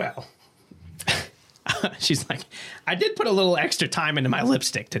 Well, she's like, I did put a little extra time into my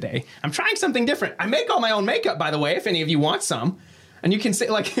lipstick today. I'm trying something different. I make all my own makeup, by the way, if any of you want some. And you can say,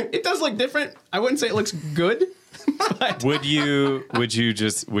 like, it does look different. I wouldn't say it looks good. But Would you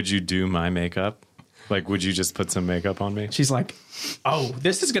do my makeup? Like, would you just put some makeup on me? she's like, oh,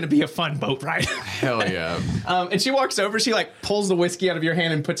 this is going to be a fun boat ride. Hell yeah. And she walks over, she like pulls the whiskey out of your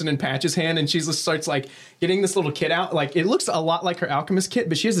hand and puts it in Patch's hand, and she just starts like getting this little kit out. Like, it looks a lot like her alchemist kit,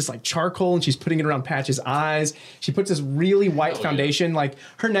 but she has this like charcoal, and she's putting it around Patch's eyes. She puts this really white foundation. Like,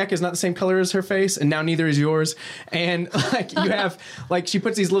 her neck is not the same color as her face, and now neither is yours. And like, you have like, she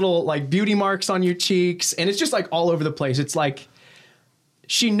puts these little like beauty marks on your cheeks, and it's just like all over the place. It's like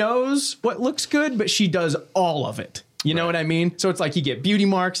she knows what looks good, but she does all of it. You know what I mean? So it's like you get beauty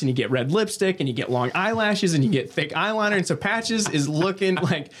marks, and you get red lipstick, and you get long eyelashes, and you get thick eyeliner. And so Patches is looking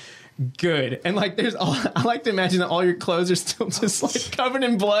like good. And like I like to imagine that all your clothes are still just like covered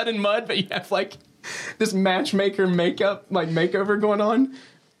in blood and mud, but you have like this matchmaker makeup, like makeover going on.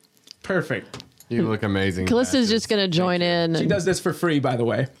 Perfect. You look amazing. Callista's just going to join in. She does this for free, by the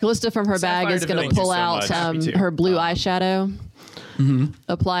way. Callista from her bag Sapphire is going Deville. to pull Thank you so out much. Me too. her blue eyeshadow,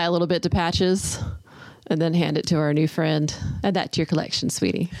 apply a little bit to Patches, and then hand it to our new friend. Add that to your collection,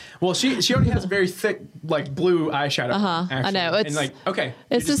 sweetie. Well, she already has very thick, like blue eyeshadow. I know, And it's- like, okay.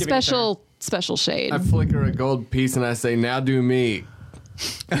 It's you're a just giving it to her. special shade. I flicker a gold piece and I say, now do me.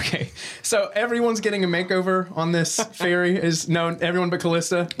 Okay, so everyone's getting a makeover on this fairy. Is known everyone but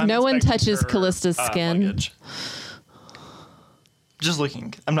Callista. No one inspecting touches her, Callista's skin. luggage. Just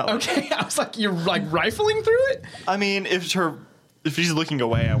looking. I'm not looking. Okay, I was like, you're like rifling through it. I mean, if she's looking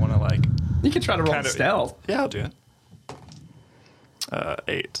away, I want to like. You can try to roll Kind of- stealth. Yeah, I'll do it.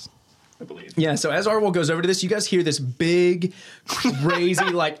 8, I believe. Yeah. So as Arwol goes over to this, you guys hear this big, crazy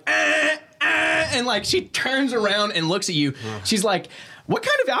like, and like she turns around and looks at you. She's like, "What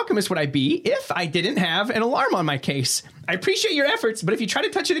kind of alchemist would I be if I didn't have an alarm on my case? I appreciate your efforts, but if you try to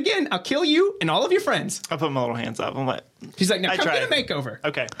touch it again, I'll kill you and all of your friends." I put my little hands up. I'm like, She's like, "Now I come get a tried. makeover."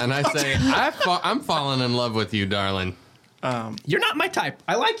 okay. And I say, I'm falling in love with you, darling. You're not my type.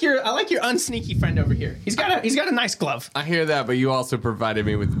 I like your unsneaky friend over here. He's got a nice glove. I hear that, but you also provided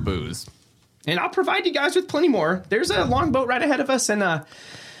me with booze. And I'll provide you guys with plenty more. There's a long boat right ahead of us, and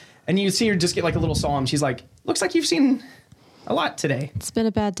you see her just get like a little solemn. She's like, "Looks like you've seen a lot today." It's been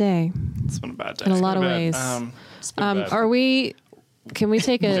a bad day It's been a bad day. in a lot of bad. ways. It's been bad. Are we? Can we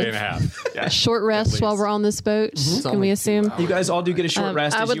take Day and a a half. short rest while we're on this boat? Can we assume? You guys all do get a short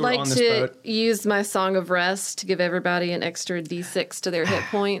rest I as would you were like on this to boat. use my Song of Rest to give everybody an extra D6 to their hit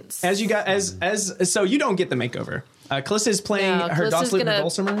points. As you got so you don't get the makeover. Callista is playing No, her Callista's DOS lute and gonna-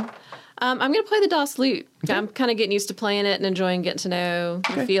 dulcimer. I'm going to play the DOS lute. I'm kind of getting used to playing it and enjoying getting to know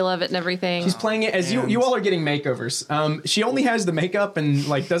the feel of it and everything. She's playing it as you all are getting makeovers. She only has the makeup and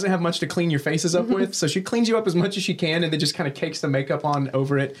like doesn't have much to clean your faces up with, so she cleans you up as much as she can and then just kind of cakes the makeup on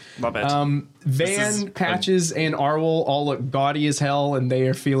over it. Love it. Van, is Patches, and Arwol all look gaudy as hell, and they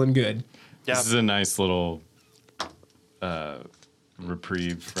are feeling good. Yeah. This is a nice little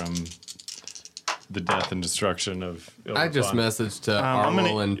reprieve from the death and destruction of I just Ilrophon. messaged to I'm gonna-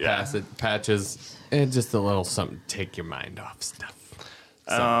 Arwol and yeah. Patches. And just a little something to take your mind off stuff.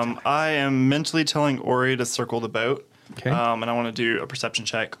 I am mentally telling Ori to circle the boat. Okay. And I want to do a perception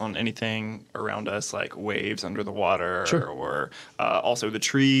check on anything around us, like waves under the water, Sure. or also the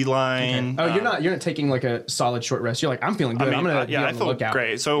tree line. Oh, you're not taking like a solid short rest. You're like, I'm feeling good. I'm gonna be yeah, I on the feel lookout.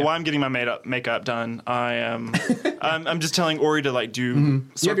 great. So while I'm getting my makeup done, I am I'm just telling Ori to like do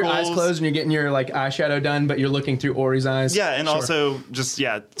circles. You have your eyes closed and you're getting your like eyeshadow done, but you're looking through Ori's eyes. Yeah, and Sure. also just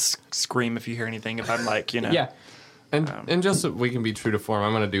scream if you hear anything. If I'm like yeah. And just so we can be true to form,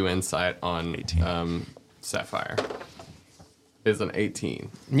 I'm going to do insight on 18. Sapphire. Is an 18.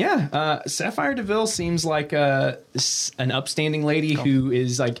 Yeah, Sapphire DeVille seems like an upstanding lady who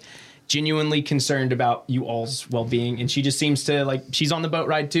is like genuinely concerned about you all's well-being, and she just seems to like she's on the boat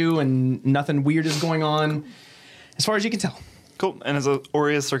ride too, and nothing weird is going on, as far as you can tell. Cool. And as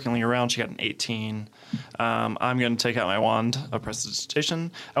Ori is circling around, she got an 18. I'm going to take out my wand of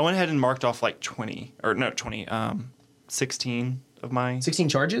prestidigitation. I went ahead and marked off like 16 of my. 16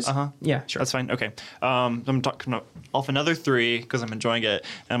 charges. Yeah, sure. That's fine. Okay. I'm talking off another 3 because I'm enjoying it,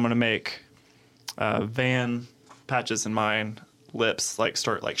 and I'm going to make Van, Patches, and mine lips like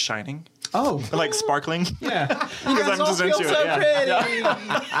start like shining. Oh, like sparkling. yeah. You guys I'm all just feel into so it, yeah.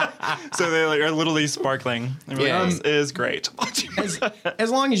 pretty. So they are literally sparkling. It really Yeah. is great. As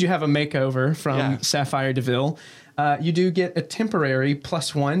long as you have a makeover from Yeah. Sapphire DeVille, you do get a temporary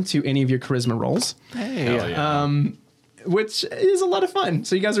 +1 to any of your charisma rolls, Hell yeah. which is a lot of fun.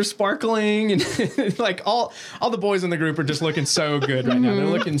 So you guys are sparkling, and like all the boys in the group are just looking so good right now. They're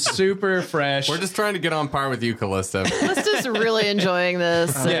looking super fresh. We're just trying to get on par with you, Callista. Callista's really enjoying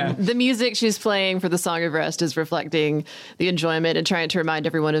this. Yeah. And the music she's playing for the Song of Rest is reflecting the enjoyment and trying to remind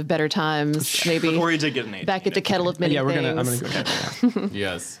everyone of better times. Maybe Before you did get an 18. back at the kettle of many yeah, things. I'm gonna go ahead. Now.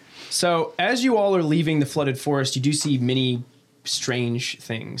 Yes. So as you all are leaving the flooded forest, you do see many strange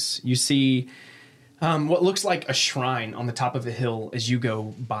things. You see what looks like a shrine on the top of a hill as you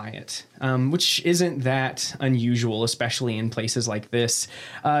go by it, which isn't that unusual, especially in places like this.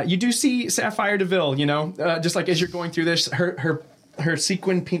 You do see Sapphire DeVille, just like as you're going through this, her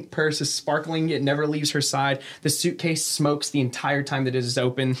sequin pink purse is sparkling. It never leaves her side. The suitcase smokes the entire time that it is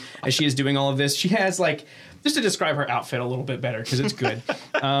open as she is doing all of this. She has just to describe her outfit a little bit better, because it's good.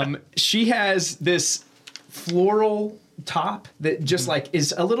 She has this floral top that just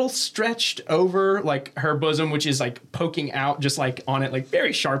is a little stretched over her bosom, which is poking out just on it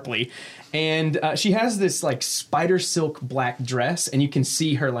very sharply, and she has this spider silk black dress, and you can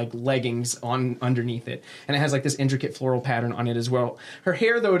see her leggings on underneath it, and it has this intricate floral pattern on it as well. Her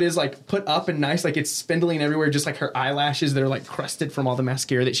hair, though, it is put up and nice, it's spindling everywhere, just her eyelashes that are crusted from all the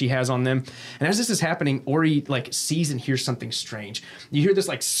mascara that she has on them. And as this is happening, Ori sees and hears something strange. You hear this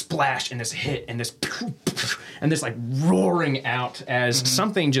splash and this hit and this and this roaring out as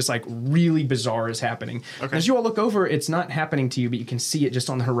something just really bizarre is happening. Okay. As you all look over, it's not happening to you, but you can see it just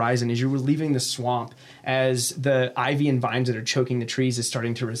on the horizon as you were leaving the swamp, as the ivy and vines that are choking the trees is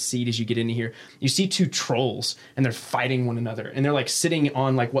starting to recede as you get into here. You see two trolls, and they're fighting one another, and they're sitting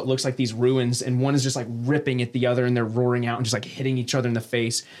on what looks like these ruins, and one is just ripping at the other, and they're roaring out and just hitting each other in the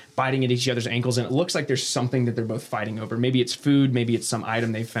face, biting at each other's ankles, and it looks like there's something that they're both fighting over. Maybe it's food, maybe it's some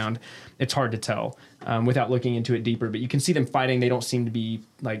item they've found. It's hard to tell without looking into it deeper, but you can see them fighting. They don't seem to be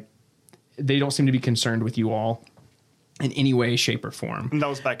concerned with you all in any way, shape, or form. And that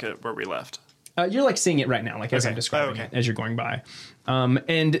was back at where we left. You're seeing it right now, as I'm Okay. describing Oh, it okay. as you're going by.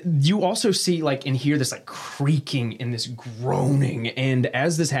 And you also see and hear this creaking and this groaning. And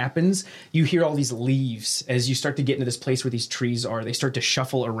as this happens, you hear all these leaves as you start to get into this place where these trees are. They start to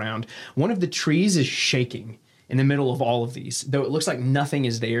shuffle around. One of the trees is shaking in the middle of all of these, though it looks like nothing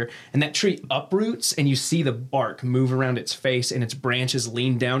is there. And that tree uproots, and you see the bark move around its face, and its branches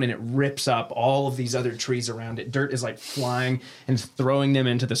lean down, and it rips up all of these other trees around it. Dirt is flying and throwing them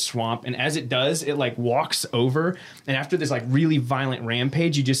into the swamp. And as it does, it walks over, and after this really violent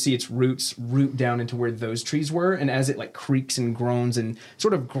rampage, you just see its roots root down into where those trees were. And as it creaks and groans and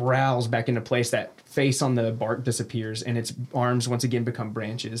sort of growls back into place, that face on the bark disappears, and its arms once again become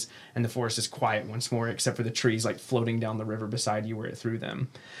branches, and the forest is quiet once more, except for the trees floating down the river beside you where it threw them.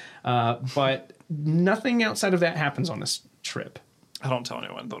 But nothing outside of that happens on this trip. I don't tell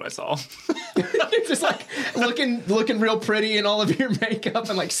anyone what I saw. You're just looking real pretty in all of your makeup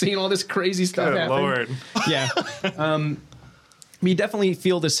and seeing all this crazy stuff Good happen. Lord. Yeah. You definitely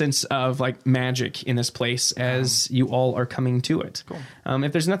feel the sense of magic in this place as you all are coming to it. Cool.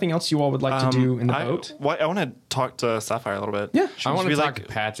 If there's nothing else you all would like to do in the boat. I want to talk to Sapphire a little bit. Yeah, I want to be talk to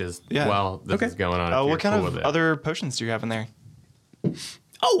Patches Yeah. while this Okay. is going on. if what you're kind cool of with it. other potions do you have in there?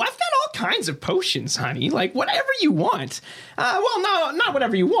 Oh, I've got all kinds of potions, honey. Whatever you want. Well, no, not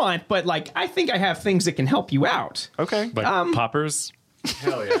whatever you want, but I think I have things that can help you out. Okay. Like poppers.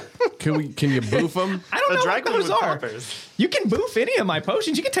 Hell yeah. Can you boof them? I don't A know dragon what those with are. poppers. You can boof any of my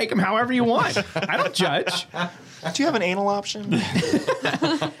potions. You can take them however you want. I don't judge. Do you have an anal option?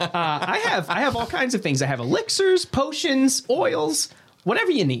 I have all kinds of things. I have elixirs, potions, oils, whatever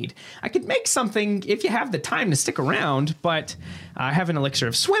you need. I could make something if you have the time to stick around, but I have an elixir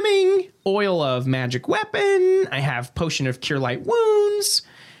of swimming, oil of magic weapon, I have potion of cure light wounds.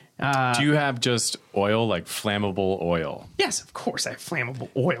 Do you have just oil, flammable oil? Yes, of course I have flammable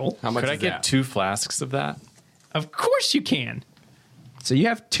oil. How much Could I is get that? 2 flasks of that? Of course you can. So you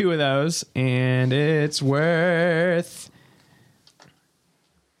have 2 of those, and it's worth...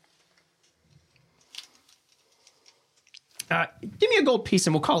 give me a gold piece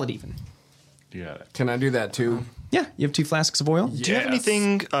and we'll call it even. You got it. Can I do that too? Yeah, you have 2 flasks of oil? Do you have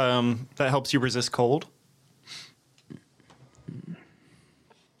anything that helps you resist cold?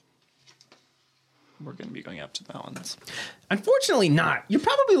 We're going to be going up to the mountains. Unfortunately not. You're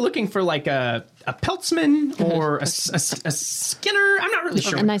probably looking for a Peltzman or a Skinner. I'm not really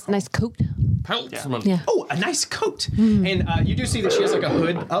sure. A nice coat. Peltzman. Yeah. Oh, a nice coat. And you do see that she has like a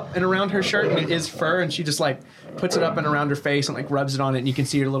hood up and around her shirt, and it is fur, and she just like puts it up and around her face and like rubs it on it, and you can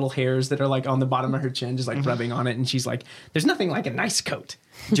see her little hairs that are like on the bottom of her chin just like rubbing on it, and she's like, there's nothing like a nice coat.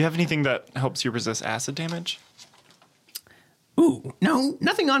 Do you have anything that helps you resist acid damage? Ooh, no,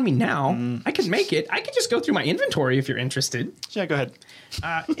 nothing on me now. I could make it. I could just go through my inventory if you're interested. Yeah, go ahead.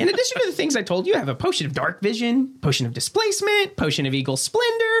 In addition to the things I told you, I have a potion of dark vision, potion of displacement, potion of eagle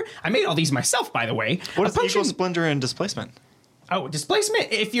splendor. I made all these myself, by the way. What A is Eagle Splendor and Displacement? Oh,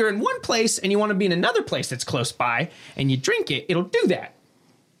 displacement. If you're in one place and you want to be in another place that's close by and you drink it, it'll do that.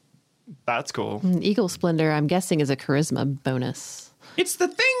 That's cool. Eagle Splendor, I'm guessing, is a charisma bonus. It's the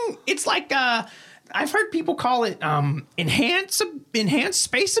thing. It's like I've heard people call it enhanced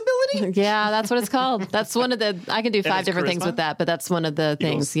space ability. Yeah, that's what it's called. That's one of the. I can do 5 it's different things charisma? with that, but that's one of the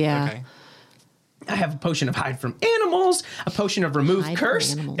things. Yeah. Okay. I have a potion of hide from animals, a potion of remove Hide from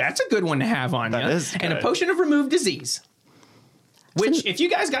curse. animals. That's a good one to have on That you. is And a good. potion of remove disease. Which, if you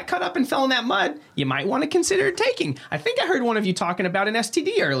guys got cut up and fell in that mud, you might want to consider taking. I think I heard one of you talking about an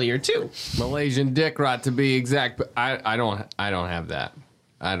STD earlier too. Malaysian dick rot to be exact, but I don't have that.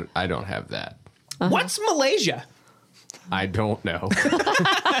 I don't have that. What's Malaysia? I don't know.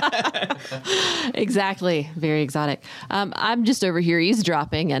 Exactly. Very exotic. I'm just over here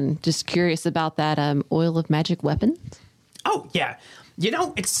eavesdropping and just curious about that oil of magic weapons. Oh yeah. You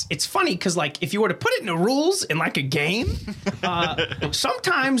know, it's funny because like if you were to put it into rules in like a game,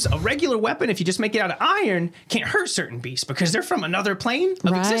 sometimes a regular weapon, if you just make it out of iron, can't hurt certain beasts because they're from another plane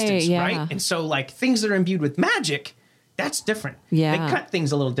of Right, existence, yeah. right? And so like things that are imbued with magic, that's different. Yeah. They cut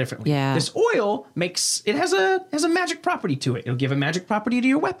things a little differently. Yeah. This oil has a magic property to it. It'll give a magic property to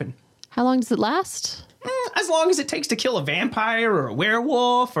your weapon. How long does it last? As long as it takes to kill a vampire or a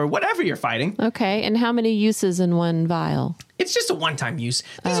werewolf or whatever you're fighting. Okay. And how many uses in one vial? It's just a one-time use.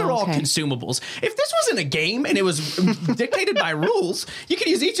 These Oh, are all okay. consumables. If this wasn't a game and it was dictated by rules, you could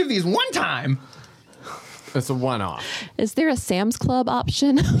use each of these one time. It's a one-off. Is there a Sam's Club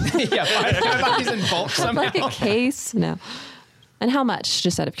option? Yeah, buy these in bulk somehow. like a case? No. And how much,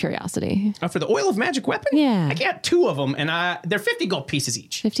 just out of curiosity? For the oil of magic weapon? Yeah. I got 2 of them, and they're 50 gold pieces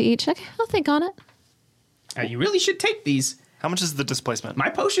each. 50 each? Okay, I'll think on it. You really should take these. How much is the displacement? My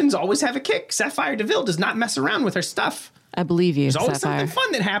potions always have a kick. Sapphire DeVille does not mess around with her stuff. I believe you, There's always Sapphire. something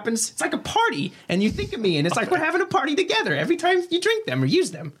fun that happens. It's like a party, and you think of me, and it's like we're having a party together every time you drink them or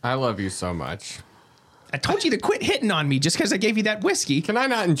use them. I love you so much. I told you to quit hitting on me just because I gave you that whiskey. Can I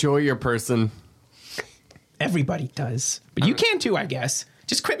not enjoy your person? Everybody does. But you can too, I guess.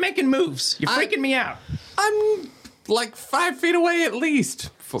 Just quit making moves. You're freaking me out. I'm like 5 feet away at least.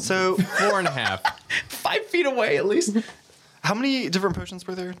 So- 4.5. 5 feet away at least. How many different potions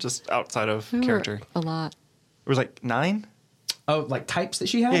were there just outside of character? A lot. It was like 9? Oh, like types that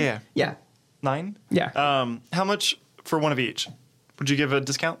she had? Yeah. Yeah. 9? Yeah. How much for one of each? Would you give a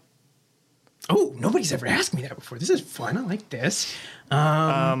discount? Oh, nobody's ever asked me that before. This is fun. I like this.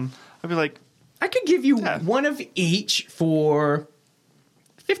 I'd be like, I could give you Yeah. one of each for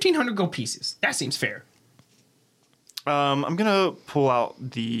 1,500 gold pieces. That seems fair. I'm gonna pull out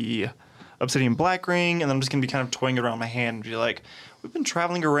the obsidian black ring, and then I'm just gonna be kind of toying it around my hand and be like, we've been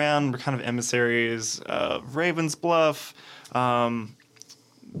traveling around. We're kind of emissaries of Raven's Bluff.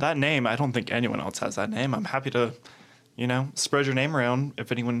 That name, I don't think anyone else has that name. I'm happy to, spread your name around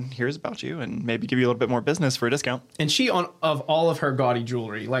if anyone hears about you, and maybe give you a little bit more business for a discount. And she, of all of her gaudy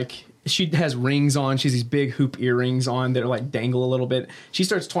jewelry, like she has rings on. She has these big hoop earrings on that are like dangle a little bit. She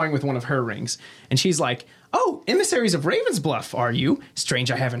starts toying with one of her rings, and she's like, "Oh, emissaries of Ravensbluff, are you? Strange,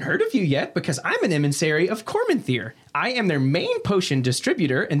 I haven't heard of you yet, because I'm an emissary of Cormanthier. I am their main potion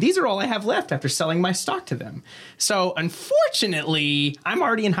distributor, and these are all I have left after selling my stock to them. So, unfortunately, I'm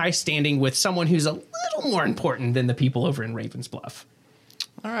already in high standing with someone who's a little more important than the people over in Ravensbluff."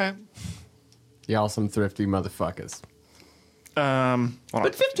 All right. Y'all some thrifty motherfuckers. Hold on.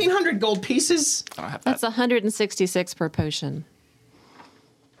 But 1,500 gold pieces. I don't have that. That's 166 per potion.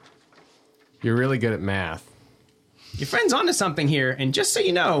 You're really good at math. Your friend's onto something here, and just so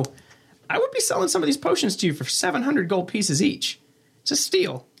you know, I would be selling some of these potions to you for 700 gold pieces each. It's a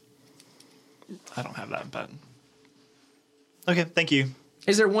steal. I don't have that, but okay. Thank you.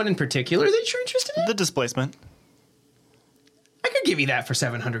 Is there one in particular that you're interested in? The displacement. I could give you that for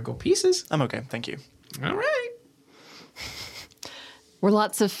 700 gold pieces. I'm okay. Thank you. All right. We're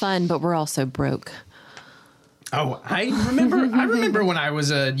lots of fun, but we're also broke. Oh, I remember when I was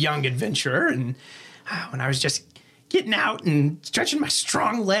a young adventurer, and when I was just getting out and stretching my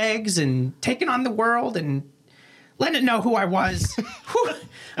strong legs and taking on the world and letting it know who I was. Whew,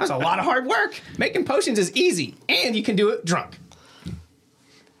 that was a lot of hard work. Making potions is easy, and you can do it drunk.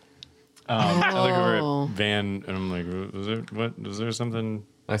 I look over Oh. at Van and I'm like, is there something?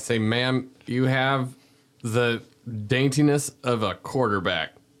 I say, ma'am, you have the daintiness of a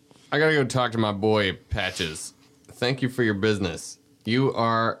quarterback. I gotta go talk to my boy Patches. Thank you for your business. You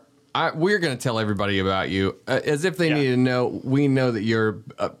are. We're gonna tell everybody about you as if they Yeah. need to know. We know that you're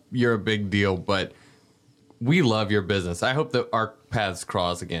a big deal, but we love your business. I hope that our paths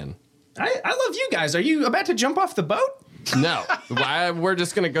cross again. I love you guys. Are you about to jump off the boat? No, we're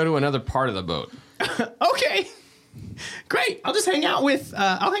just gonna go to another part of the boat. Okay. Great. I'll just hang out with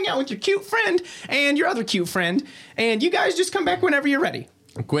your cute friend and your other cute friend, and you guys just come back whenever you're ready.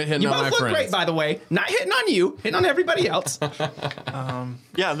 Quit hitting You on both my look friends. great, by the way. Not hitting on you, hitting on everybody else.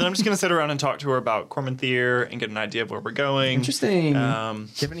 Yeah, then I'm just going to sit around and talk to her about Cormanthier and get an idea of where we're going. Interesting. Do you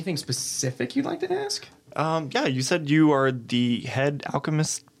have anything specific you'd like to ask? Yeah, you said you are the head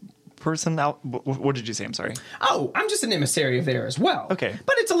alchemist person. What did you say? I'm sorry. Oh, I'm just an emissary of there as well. Okay.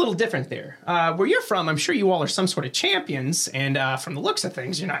 But it's a little different there. Where you're from, I'm sure you all are some sort of champions, and from the looks of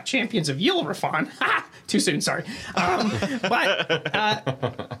things, you're not champions of Ylrafon. Ha! Too soon, sorry.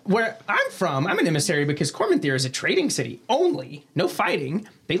 But where I'm from, I'm an emissary because Cormanthier is a trading city only. No fighting.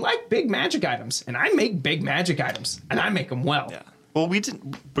 They like big magic items, and I make big magic items, and I make them well. Yeah. Well, we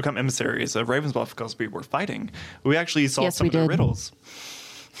didn't become emissaries of Ravensbluff because we were fighting. We actually solved Yes, some we of the did. riddles.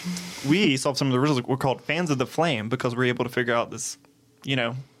 We solved some of the riddles. We're called fans of the flame because we're able to figure out this,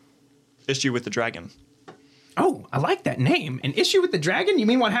 issue with the dragon. Oh, I like that name. An issue with the dragon? You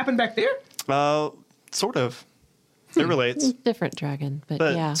mean what happened back there? Sort of. It relates, Different dragon, but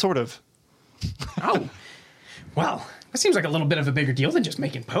but yeah. sort of. Oh, well, that seems like a little bit of a bigger deal than just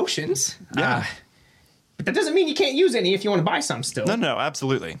making potions. Yeah. But that doesn't mean you can't use any if you want to buy some still. No,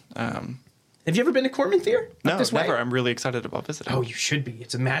 absolutely. Have you ever been to Cormanthier? No, this way? never. I'm really excited about visiting. Oh, you should be.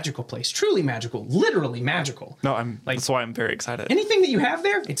 It's a magical place. Truly magical. Literally magical. No, Like- that's why I'm very excited. Anything that you have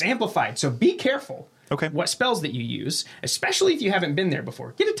there, it's amplified. So be careful. Okay. What spells that you use, especially if you haven't been there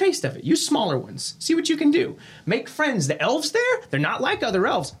before. Get a taste of it. Use smaller ones. See what you can do. Make friends. The elves there, they're not like other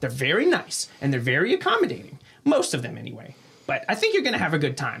elves. They're very nice and they're very accommodating. Most of them, anyway. But I think you're going to have a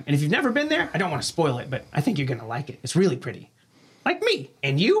good time. And if you've never been there, I don't want to spoil it, but I think you're going to like it. It's really pretty. Like me,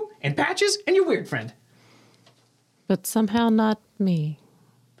 and you, and Patches, and your weird friend. But somehow not me.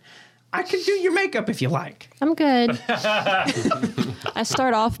 I could do your makeup if you like. I'm good. I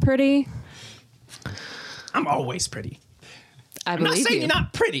start off pretty. I'm always pretty. I I'm not believe saying you. you're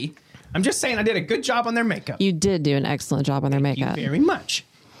not pretty. I'm just saying I did a good job on their makeup. You did do an excellent job on their Thank makeup. you very much.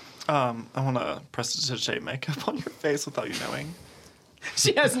 I want to prestidigitate makeup on your face without you knowing.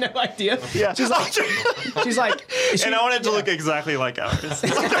 She has no idea. Yeah. She's like, And I want it to look exactly like ours.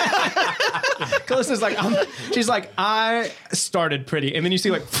 Callista's like, she's like, I started pretty, and then you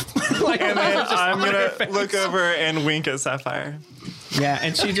see like, like, And then just I'm on her going face. to look over and wink at Sapphire. Yeah,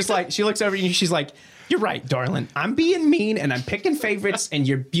 and she just like, she looks over you, and she's like, you're right, darling. I'm being mean, and I'm picking favorites, and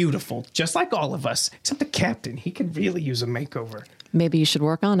you're beautiful, just like all of us, except the captain. He could really use a makeover. Maybe you should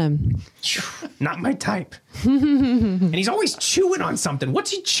work on him. Not my type. And he's always chewing on something.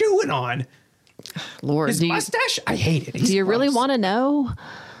 What's he chewing on? Lord, His mustache? I hate it. do you really want to know?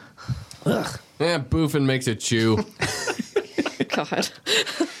 Ugh. Yeah, boofing makes it chew. God.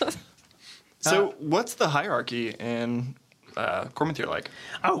 So what's the hierarchy in Cormanthier like?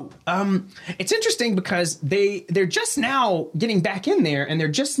 Oh, it's interesting because they're just now getting back in there, and they're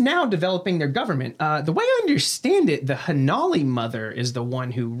just now developing their government. The way I understand it, the Hanali mother is the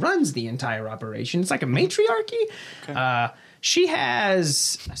one who runs the entire operation. It's like a matriarchy. Okay. She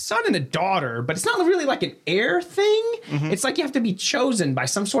has a son and a daughter, but it's not really like an heir thing. It's like you have to be chosen by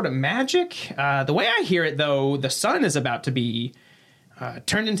some sort of magic. The way I hear it, though, the son is about to be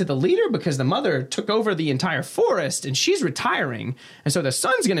turned into the leader because the mother took over the entire forest and she's retiring. And so the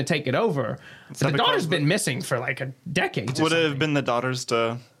son's going to take it over. But the because daughter's the- been missing for like a decade. Would it have been the daughters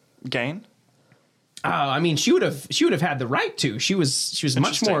to gain? I mean, she would have had the right to. She was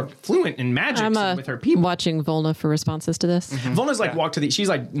much more fluent in magic I'm with her people. watching Volna for responses to this. Volna's like walk to the. She's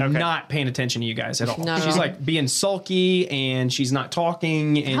like not paying attention to you guys at all. Not at She's all. like being sulky and she's not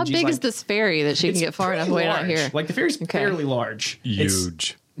talking. And How she's big like, is this ferry that she can it's get far enough pretty away out large. here? Like the ferry's Okay. fairly large. It's-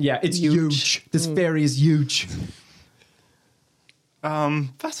 Huge. Yeah, it's huge. This ferry is huge.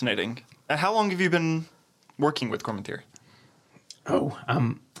 Fascinating. How long have you been working with Cormanthier? Oh, I've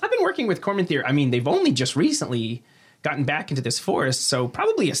been working with Cormanthier. I mean, they've only just recently gotten back into this forest, so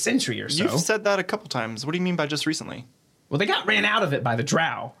probably a century or so. You've said that a couple times. What do you mean by just recently? Well, they got ran out of it by the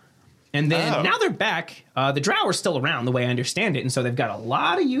drow. And then Oh. now they're back. The drow are still around the way I understand it. And so they've got a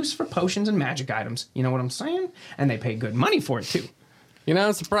lot of use for potions and magic items. You know what I'm saying? And they pay good money for it, too. You know,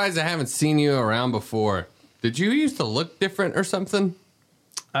 I'm surprised I haven't seen you around before. Did you used to look different or something?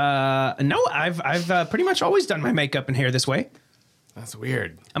 No, I've pretty much always done my makeup and hair this way. That's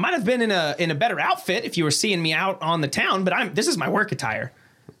weird. I might have been in a better outfit if you were seeing me out on the town, but this is my work attire.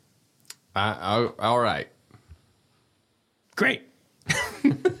 All right. Great.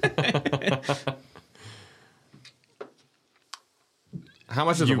 How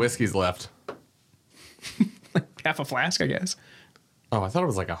much of the whiskey's left? Half a flask, I guess. Oh, I thought it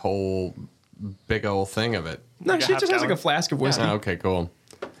was like a whole big old thing of it. No, Like a she half just has like a gallon? flask of whiskey. Oh, okay, cool.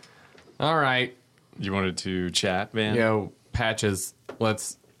 All right. You wanted to chat, Van? Yo, Patches,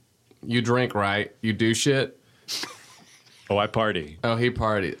 you drink, right? You do shit? Oh, I party. Oh, he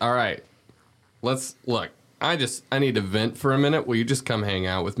partied. All right. Look. I need to vent for a minute. Will you just come hang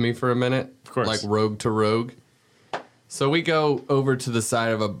out with me for a minute? Of course. Like rogue to rogue. So we go over to the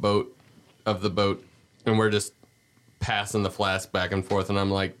side of the boat, and we're just passing the flask back and forth, and I'm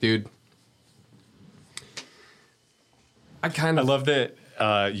like, dude, I love that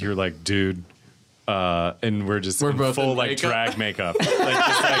you're like, dude, and we're in both full in like makeup. drag makeup, like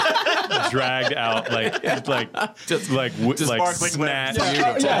just like dragged out, like Just like sparkling snatched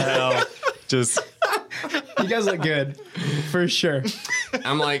wet. to hell. Just You guys look good, for sure.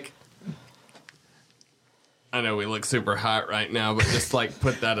 I'm like, I know we look super hot right now, but just like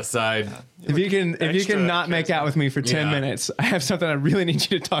put that aside. If you can extra not make out with me for 10 Yeah. minutes, I have something I really need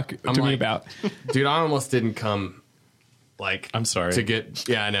you to talk to me like- about. Dude, I almost didn't come. Like, I'm sorry. to get.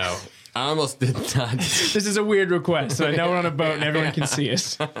 Yeah, I know. I almost did not. This is a weird request, so I know we're on a boat and everyone can see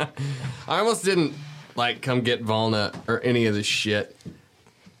us. I almost didn't like come get Volna or any of this shit.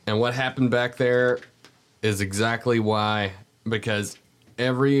 And what happened back there is exactly why. Because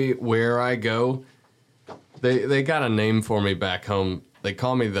everywhere I go, they got a name for me back home. They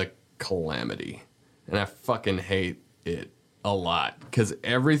call me the Calamity, and I fucking hate it a lot. Because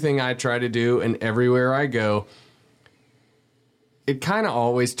everything I try to do and everywhere I go, it kind of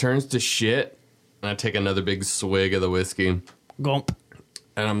always turns to shit. And I take another big swig of the whiskey. Gulp.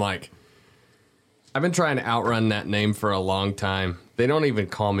 And I'm like, I've been trying to outrun that name for a long time. They don't even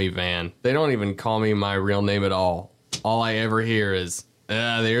call me Van. They don't even call me my real name at all. All I ever hear is,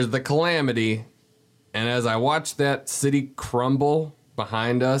 there's the Calamity. And as I watch that city crumble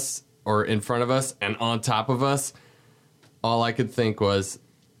behind us or in front of us and on top of us, all I could think was,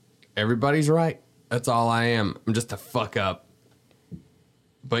 everybody's right. That's all I am. I'm just a fuck up.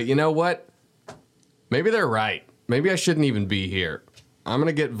 But you know what? Maybe they're right. Maybe I shouldn't even be here. I'm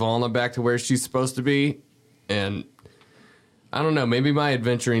going to get Volna back to where she's supposed to be. And I don't know. Maybe my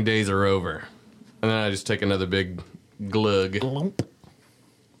adventuring days are over. And then I just take another big glug.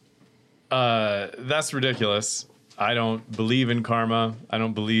 That's ridiculous. I don't believe in karma. I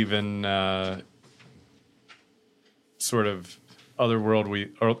don't believe in sort of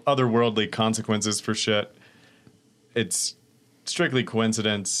otherworldly consequences for shit. It's strictly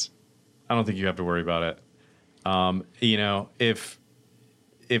coincidence. I don't think you have to worry about it. You know, if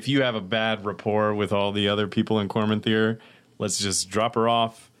you have a bad rapport with all the other people in Cormanthier, let's just drop her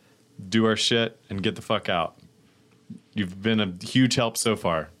off, do our shit, and get the fuck out. You've been a huge help so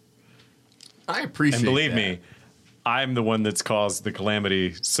far. I appreciate And believe that. me, I'm the one that's caused the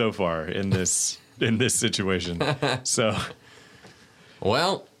calamity so far in this situation. So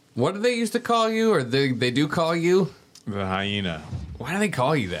Well, what do they used to call you? Or they do call you? the hyena. Why do they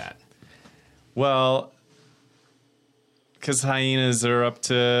call you that? Well, because hyenas are up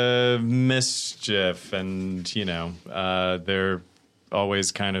to mischief, and you know, they're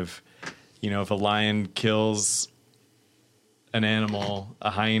always kind of, you know, if a lion kills an animal, a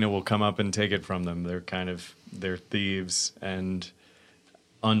hyena will come up and take it from them. They're thieves and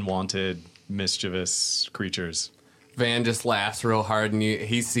unwanted, mischievous creatures. Van just laughs real hard, and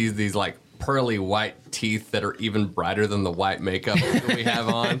he sees these like pearly white teeth that are even brighter than the white makeup that we have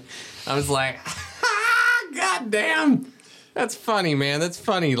on. I was like, God damn, that's funny, man. That's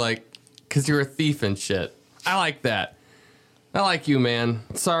funny, like, because you're a thief and shit. I like that. I like you, man.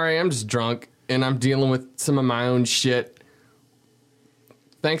 Sorry, I'm just drunk, and I'm dealing with some of my own shit.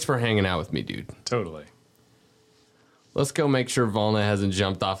 Thanks for hanging out with me, dude. Totally. Let's go make sure Volna hasn't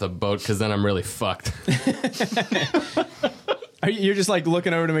jumped off the boat, because then I'm really fucked. You're just like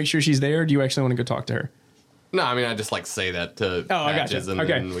looking over to make sure she's there, or do you actually want to go talk to her? No, I mean, I just like say that to Oh, I got Patches, you. and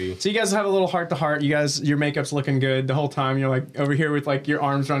Okay. then we... So you guys have a little heart to heart. Your makeup's looking good the whole time. You're like over here with like your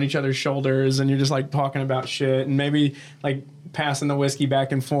arms around each other's shoulders, and you're just like talking about shit, and maybe like passing the whiskey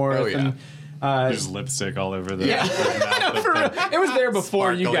back and forth. Oh, yeah. And There's lipstick all over the, Yeah. the mouth of For real. the- It was there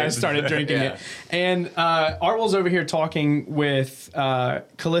before you guys started drinking Yeah. it. And Arwel's over here talking with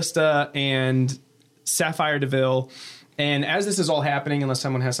Callista and Sapphire DeVille. And as this is all happening, unless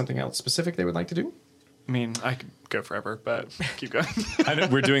someone has something else specific they would like to do, I mean, I could go forever, but keep going.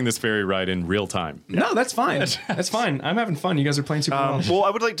 We're doing this fairy ride in real time. No, that's fine. That's fine. I'm having fun. You guys are playing super well. Well, I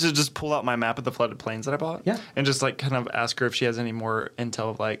would like to just pull out my map of the flooded plains that I bought. Yeah. And just like kind of ask her if she has any more intel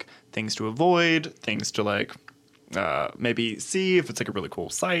of like things to avoid, things to like maybe see if it's like a really cool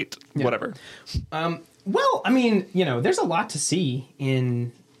site, whatever. Well, I mean, there's a lot to see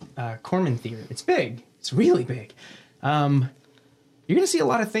in Cormanthier. It's big. It's really big. You're going to see a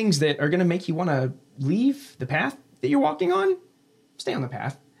lot of things that are going to make you want to leave the path that you're walking on. Stay on the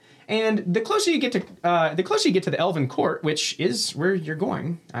path. And the closer you get to the Elven Court, which is where you're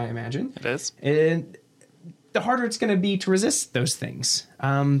going, I imagine. It is. And the harder it's going to be to resist those things.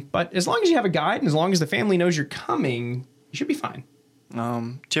 But as long as you have a guide and as long as the family knows you're coming, you should be fine. Do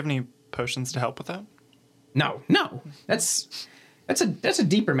you have any potions to help with that? No. That's a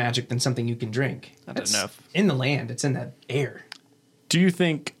deeper magic than something you can drink. That's enough. In the land. It's in the air. Do you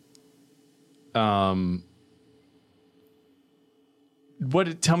think? Tell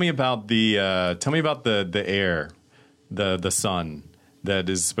me about the heir, the son that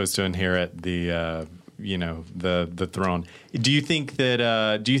is supposed to inherit the throne. Do you think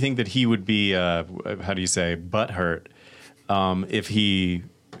that he would be how do you say butthurt if he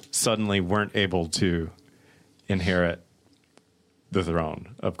suddenly weren't able to inherit the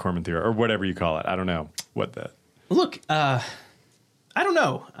throne of Cormanthier or whatever you call it? I don't know what the Look, I don't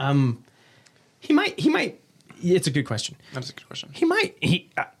know. He might. It's a good question. That's a good question.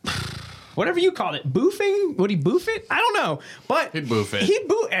 Whatever you call it, boofing? Would he boof it? I don't know. But He'd boof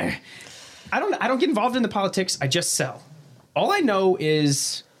it. I don't get involved in the politics. I just sell. All I know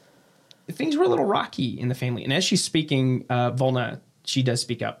is things were a little rocky in the family. And as she's speaking, Volna, she does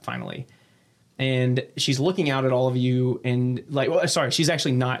speak up finally. And she's looking out at all of you and she's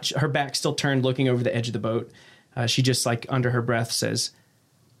actually not. Her back's still turned looking over the edge of the boat. She just under her breath says,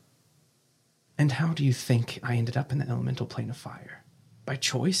 "And how do you think I ended up in the elemental plane of fire? By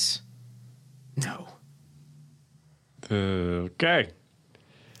choice? No." Okay.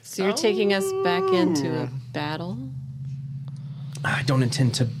 So you're taking us back into a battle? I don't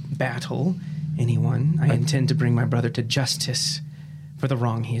intend to battle anyone. I intend to bring my brother to justice for the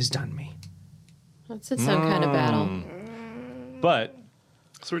wrong he has done me. That's some kind of battle. But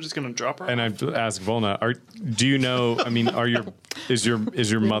So we're just gonna drop her. and I asked Volna, do you know? I mean, is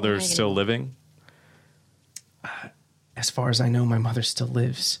your mother still living? As far as I know, my mother still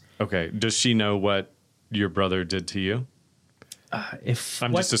lives. Okay. Does she know what your brother did to you? If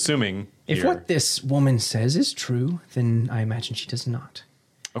I'm what- just assuming. If here. what this woman says is true, then I imagine she does not.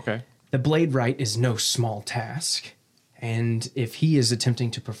 Okay. The blade right is no small task, and if he is attempting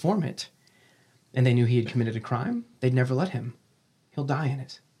to perform it, and they knew he had committed a crime, they'd never let him. He'll die in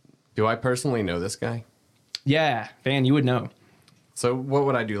it. Do I personally know this guy? Yeah, Van, you would know. So what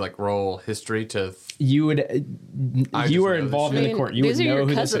would I do? Like roll history to? You would. I You just were know involved this in the court. You These would are know your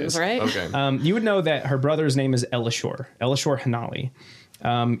who cousins, this is. right? Okay. You would know that her brother's name is Elishor Hanali.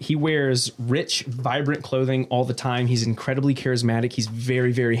 He wears rich, vibrant clothing all the time. He's incredibly charismatic. He's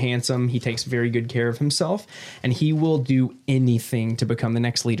very, very handsome. He takes very good care of himself, and he will do anything to become the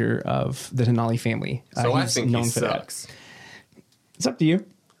next leader of the Hanali family. So I he's think he known for that. sucks. It's up to you.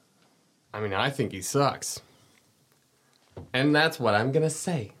 I mean, I think he sucks. And that's what I'm going to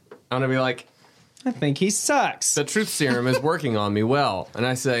say. I'm going to be like, I think he sucks. the truth serum is working on me well. And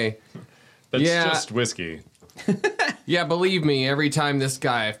I say, That's Yeah. just whiskey. yeah, believe me, every time this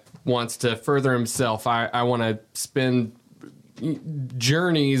guy wants to further himself, I want to spend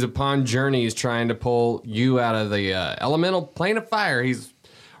journeys upon journeys trying to pull you out of the elemental plane of fire. He's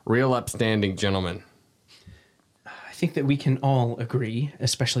real upstanding gentleman. I think that we can all agree,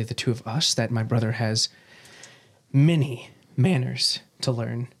 especially the two of us, that my brother has many manners to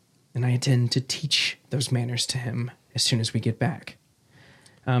learn, and I intend to teach those manners to him as soon as we get back.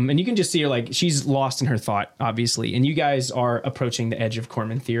 And you can just see her, she's lost in her thought, obviously, and you guys are approaching the edge of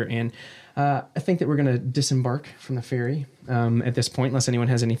Cormanthier, and I think that we're going to disembark from the ferry at this point, unless anyone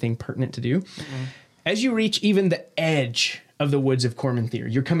has anything pertinent to do. Mm-hmm. As you reach even the edge of the woods of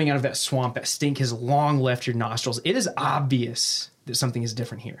Cormanthier, you're coming out of that swamp. That stink has long left your nostrils. It is obvious that something is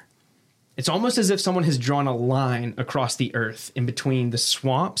different here. It's almost as if someone has drawn a line across the earth in between the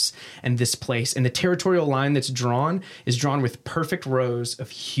swamps and this place. And the territorial line that's drawn is drawn with perfect rows of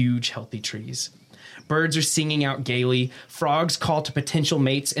huge, healthy trees. Birds are singing out gaily. Frogs call to potential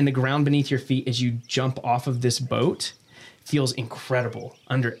mates, and the ground beneath your feet as you jump off of this boat feels incredible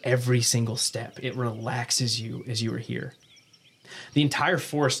under every single step. It relaxes you as you are here. The entire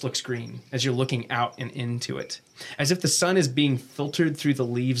forest looks green as you're looking out and into it, as if the sun is being filtered through the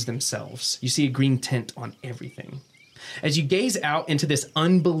leaves themselves. You see a green tint on everything. As you gaze out into this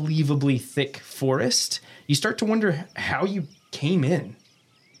unbelievably thick forest, you start to wonder how you came in,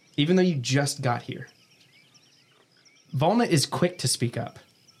 even though you just got here. Volna is quick to speak up.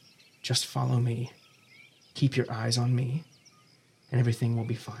 Just follow me. Keep your eyes on me, and everything will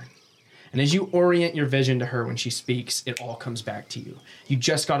be fine. And as you orient your vision to her when she speaks, it all comes back to you. You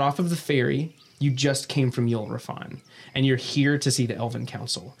just got off of the ferry. You just came from Ylrafan, and you're here to see the Elven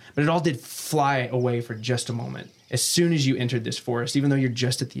Council. But it all did fly away for just a moment as soon as you entered this forest, even though you're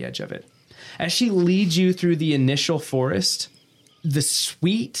just at the edge of it. As she leads you through the initial forest, the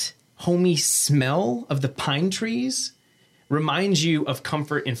sweet, homey smell of the pine trees reminds you of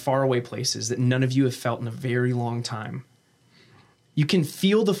comfort in faraway places that none of you have felt in a very long time. You can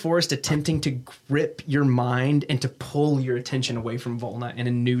feel the forest attempting to grip your mind and to pull your attention away from Volna and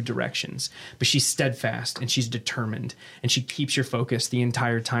in new directions. But she's steadfast and she's determined, and she keeps your focus the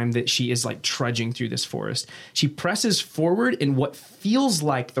entire time that she is like trudging through this forest. She presses forward in what feels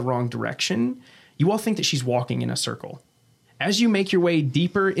like the wrong direction. You all think that she's walking in a circle. As you make your way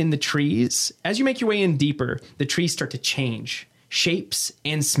deeper in the trees, the trees start to change shapes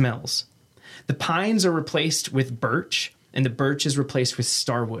and smells. The pines are replaced with birch, and the birch is replaced with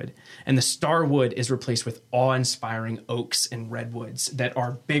starwood, and the starwood is replaced with awe-inspiring oaks and redwoods that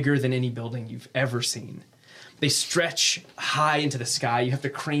are bigger than any building you've ever seen. They stretch high into the sky. You have to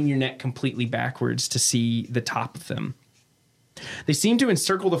crane your neck completely backwards to see the top of them. They seem to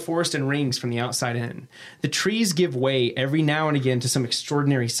encircle the forest in rings from the outside in. The trees give way every now and again to some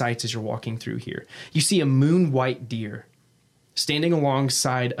extraordinary sights as you're walking through here. You see a moon-white deer standing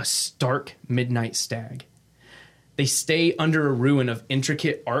alongside a stark midnight stag. They stay under a ruin of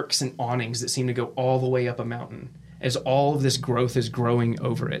intricate arcs and awnings that seem to go all the way up a mountain as all of this growth is growing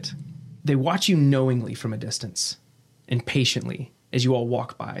over it. They watch you knowingly from a distance and patiently as you all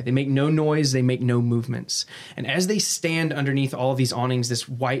walk by. They make no noise, they make no movements. And as they stand underneath all of these awnings, this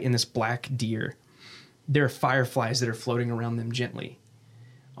white and this black deer, there are fireflies that are floating around them gently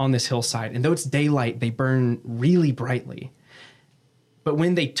on this hillside. And though it's daylight, they burn really brightly. But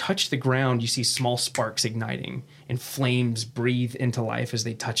when they touch the ground, you see small sparks igniting and flames breathe into life as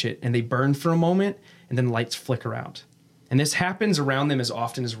they touch it, and they burn for a moment and then lights flicker out. And this happens around them as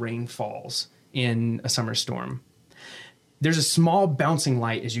often as rain falls in a summer storm. There's a small bouncing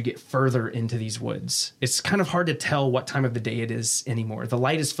light as you get further into these woods. It's kind of hard to tell what time of the day it is anymore. The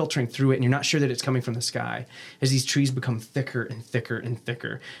light is filtering through it, and you're not sure that it's coming from the sky as these trees become thicker and thicker and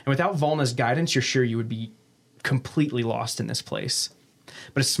thicker. And without Volna's guidance, you're sure you would be completely lost in this place.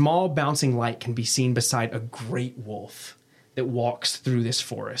 But a small bouncing light can be seen beside a great wolf that walks through this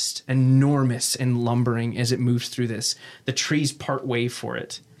forest, enormous and lumbering as it moves through this. The trees part way for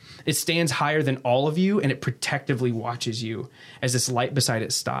it. It stands higher than all of you, and it protectively watches you as this light beside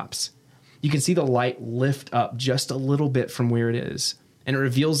it stops. You can see the light lift up just a little bit from where it is, and it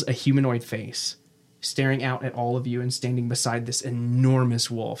reveals a humanoid face staring out at all of you and standing beside this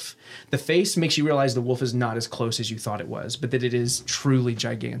enormous wolf. The face makes you realize the wolf is not as close as you thought it was, but that it is truly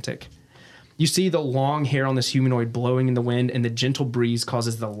gigantic. You see the long hair on this humanoid blowing in the wind, and the gentle breeze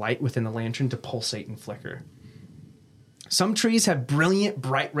causes the light within the lantern to pulsate and flicker. Some trees have brilliant,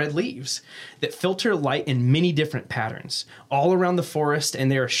 bright red leaves that filter light in many different patterns all around the forest,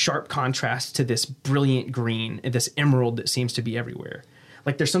 and they are sharp contrast to this brilliant green, this emerald that seems to be everywhere.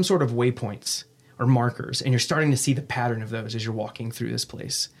 Like there's some sort of waypoints or markers, and you're starting to see the pattern of those as you're walking through this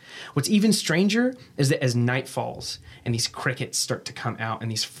place. What's even stranger is that as night falls and these crickets start to come out and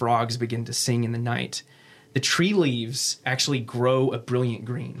these frogs begin to sing in the night, the tree leaves actually grow a brilliant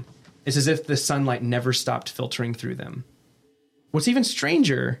green. It's as if the sunlight never stopped filtering through them. What's even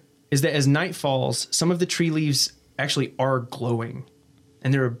stranger is that as night falls, some of the tree leaves actually are glowing,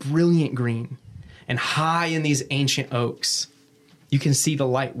 and they're a brilliant green. And high in these ancient oaks, you can see the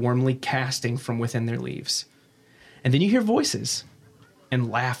light warmly casting from within their leaves. And then you hear voices and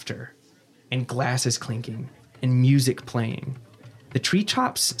laughter and glasses clinking and music playing. The tree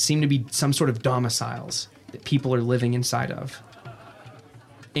tops seem to be some sort of domiciles that people are living inside of.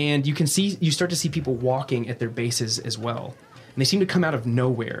 And you start to see people walking at their bases as well. And they seem to come out of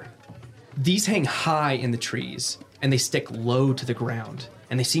nowhere. These hang high in the trees, and they stick low to the ground,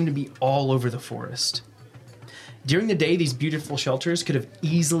 and they seem to be all over the forest. During the day, these beautiful shelters could have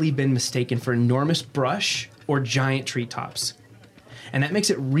easily been mistaken for enormous brush or giant treetops. And that makes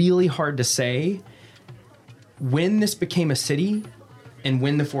it really hard to say when this became a city and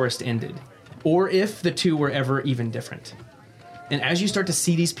when the forest ended, or if the two were ever even different. And as you start to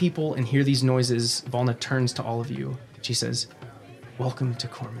see these people and hear these noises, Volna turns to all of you. She says, "Welcome to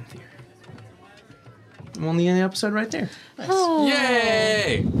Cormanthir." We'll end the episode right there.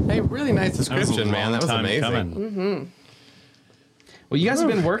 Yay! Hey, really nice description, man. That was amazing. Well, you guys have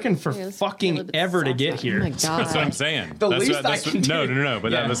been working for Yeah, let's fucking get a bit ever to get salsa. here. Oh my god. That's what I'm saying. The that's least what, I that's can what, do. No.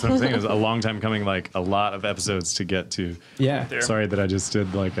 But Yeah. that's what I'm saying. Is a long time coming. Like a lot of episodes to get to. Yeah. There. Sorry that I just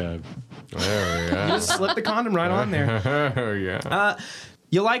did like a. There we go. Just slip the condom right on there. Oh, yeah.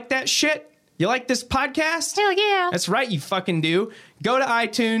 You like that shit? You like this podcast? Hell yeah. That's right, you fucking do. Go to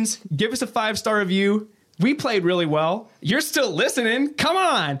iTunes, give us a 5-star review. We played really well. You're still listening. Come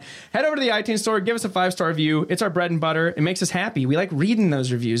on. Head over to the iTunes store, give us a 5-star review. It's our bread and butter. It makes us happy. We like reading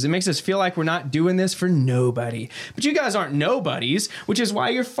those reviews. It makes us feel like we're not doing this for nobody. But you guys aren't nobodies, which is why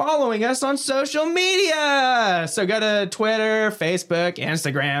you're following us on social media. So go to Twitter, Facebook,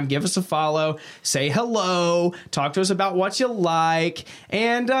 Instagram, give us a follow, say hello, talk to us about what you like,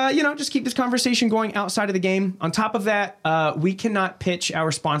 and, just keep this conversation going outside of the game. On top of that, we cannot pitch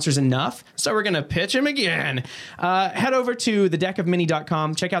our sponsors enough, so we're going to pitch them again. Head over to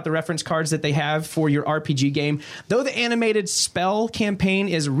thedeckofmini.com. Check out the reference cards that they have for your RPG game. Though the animated spell campaign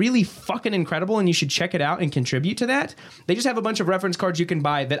is really fucking incredible and you should check it out and contribute to that, they just have a bunch of reference cards you can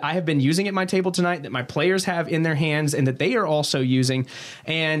buy that I have been using at my table tonight, that my players have in their hands, and that they are also using.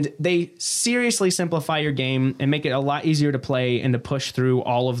 And they seriously simplify your game and make it a lot easier to play and to push through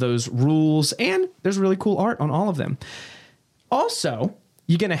all of those rules. And there's really cool art on all of them. Also,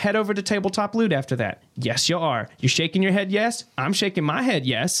 you're going to head over to Tabletop Loot after that. Yes, you are. You're shaking your head yes. I'm shaking my head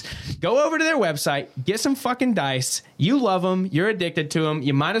yes. Go over to their website. Get some fucking dice. You love them. You're addicted to them.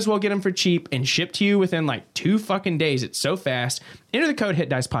 You might as well get them for cheap and shipped to you within like 2 fucking days. It's so fast. Enter the code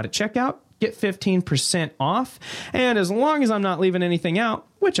HitDicePod at checkout. Get 15% off. And as long as I'm not leaving anything out,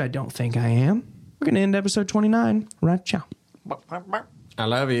 which I don't think I am, we're going to end episode 29. Right, ciao. I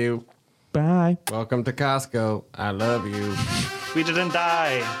love you. Bye. Welcome to Costco. I love you. We didn't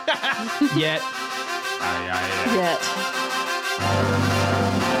die. Yet. Yet.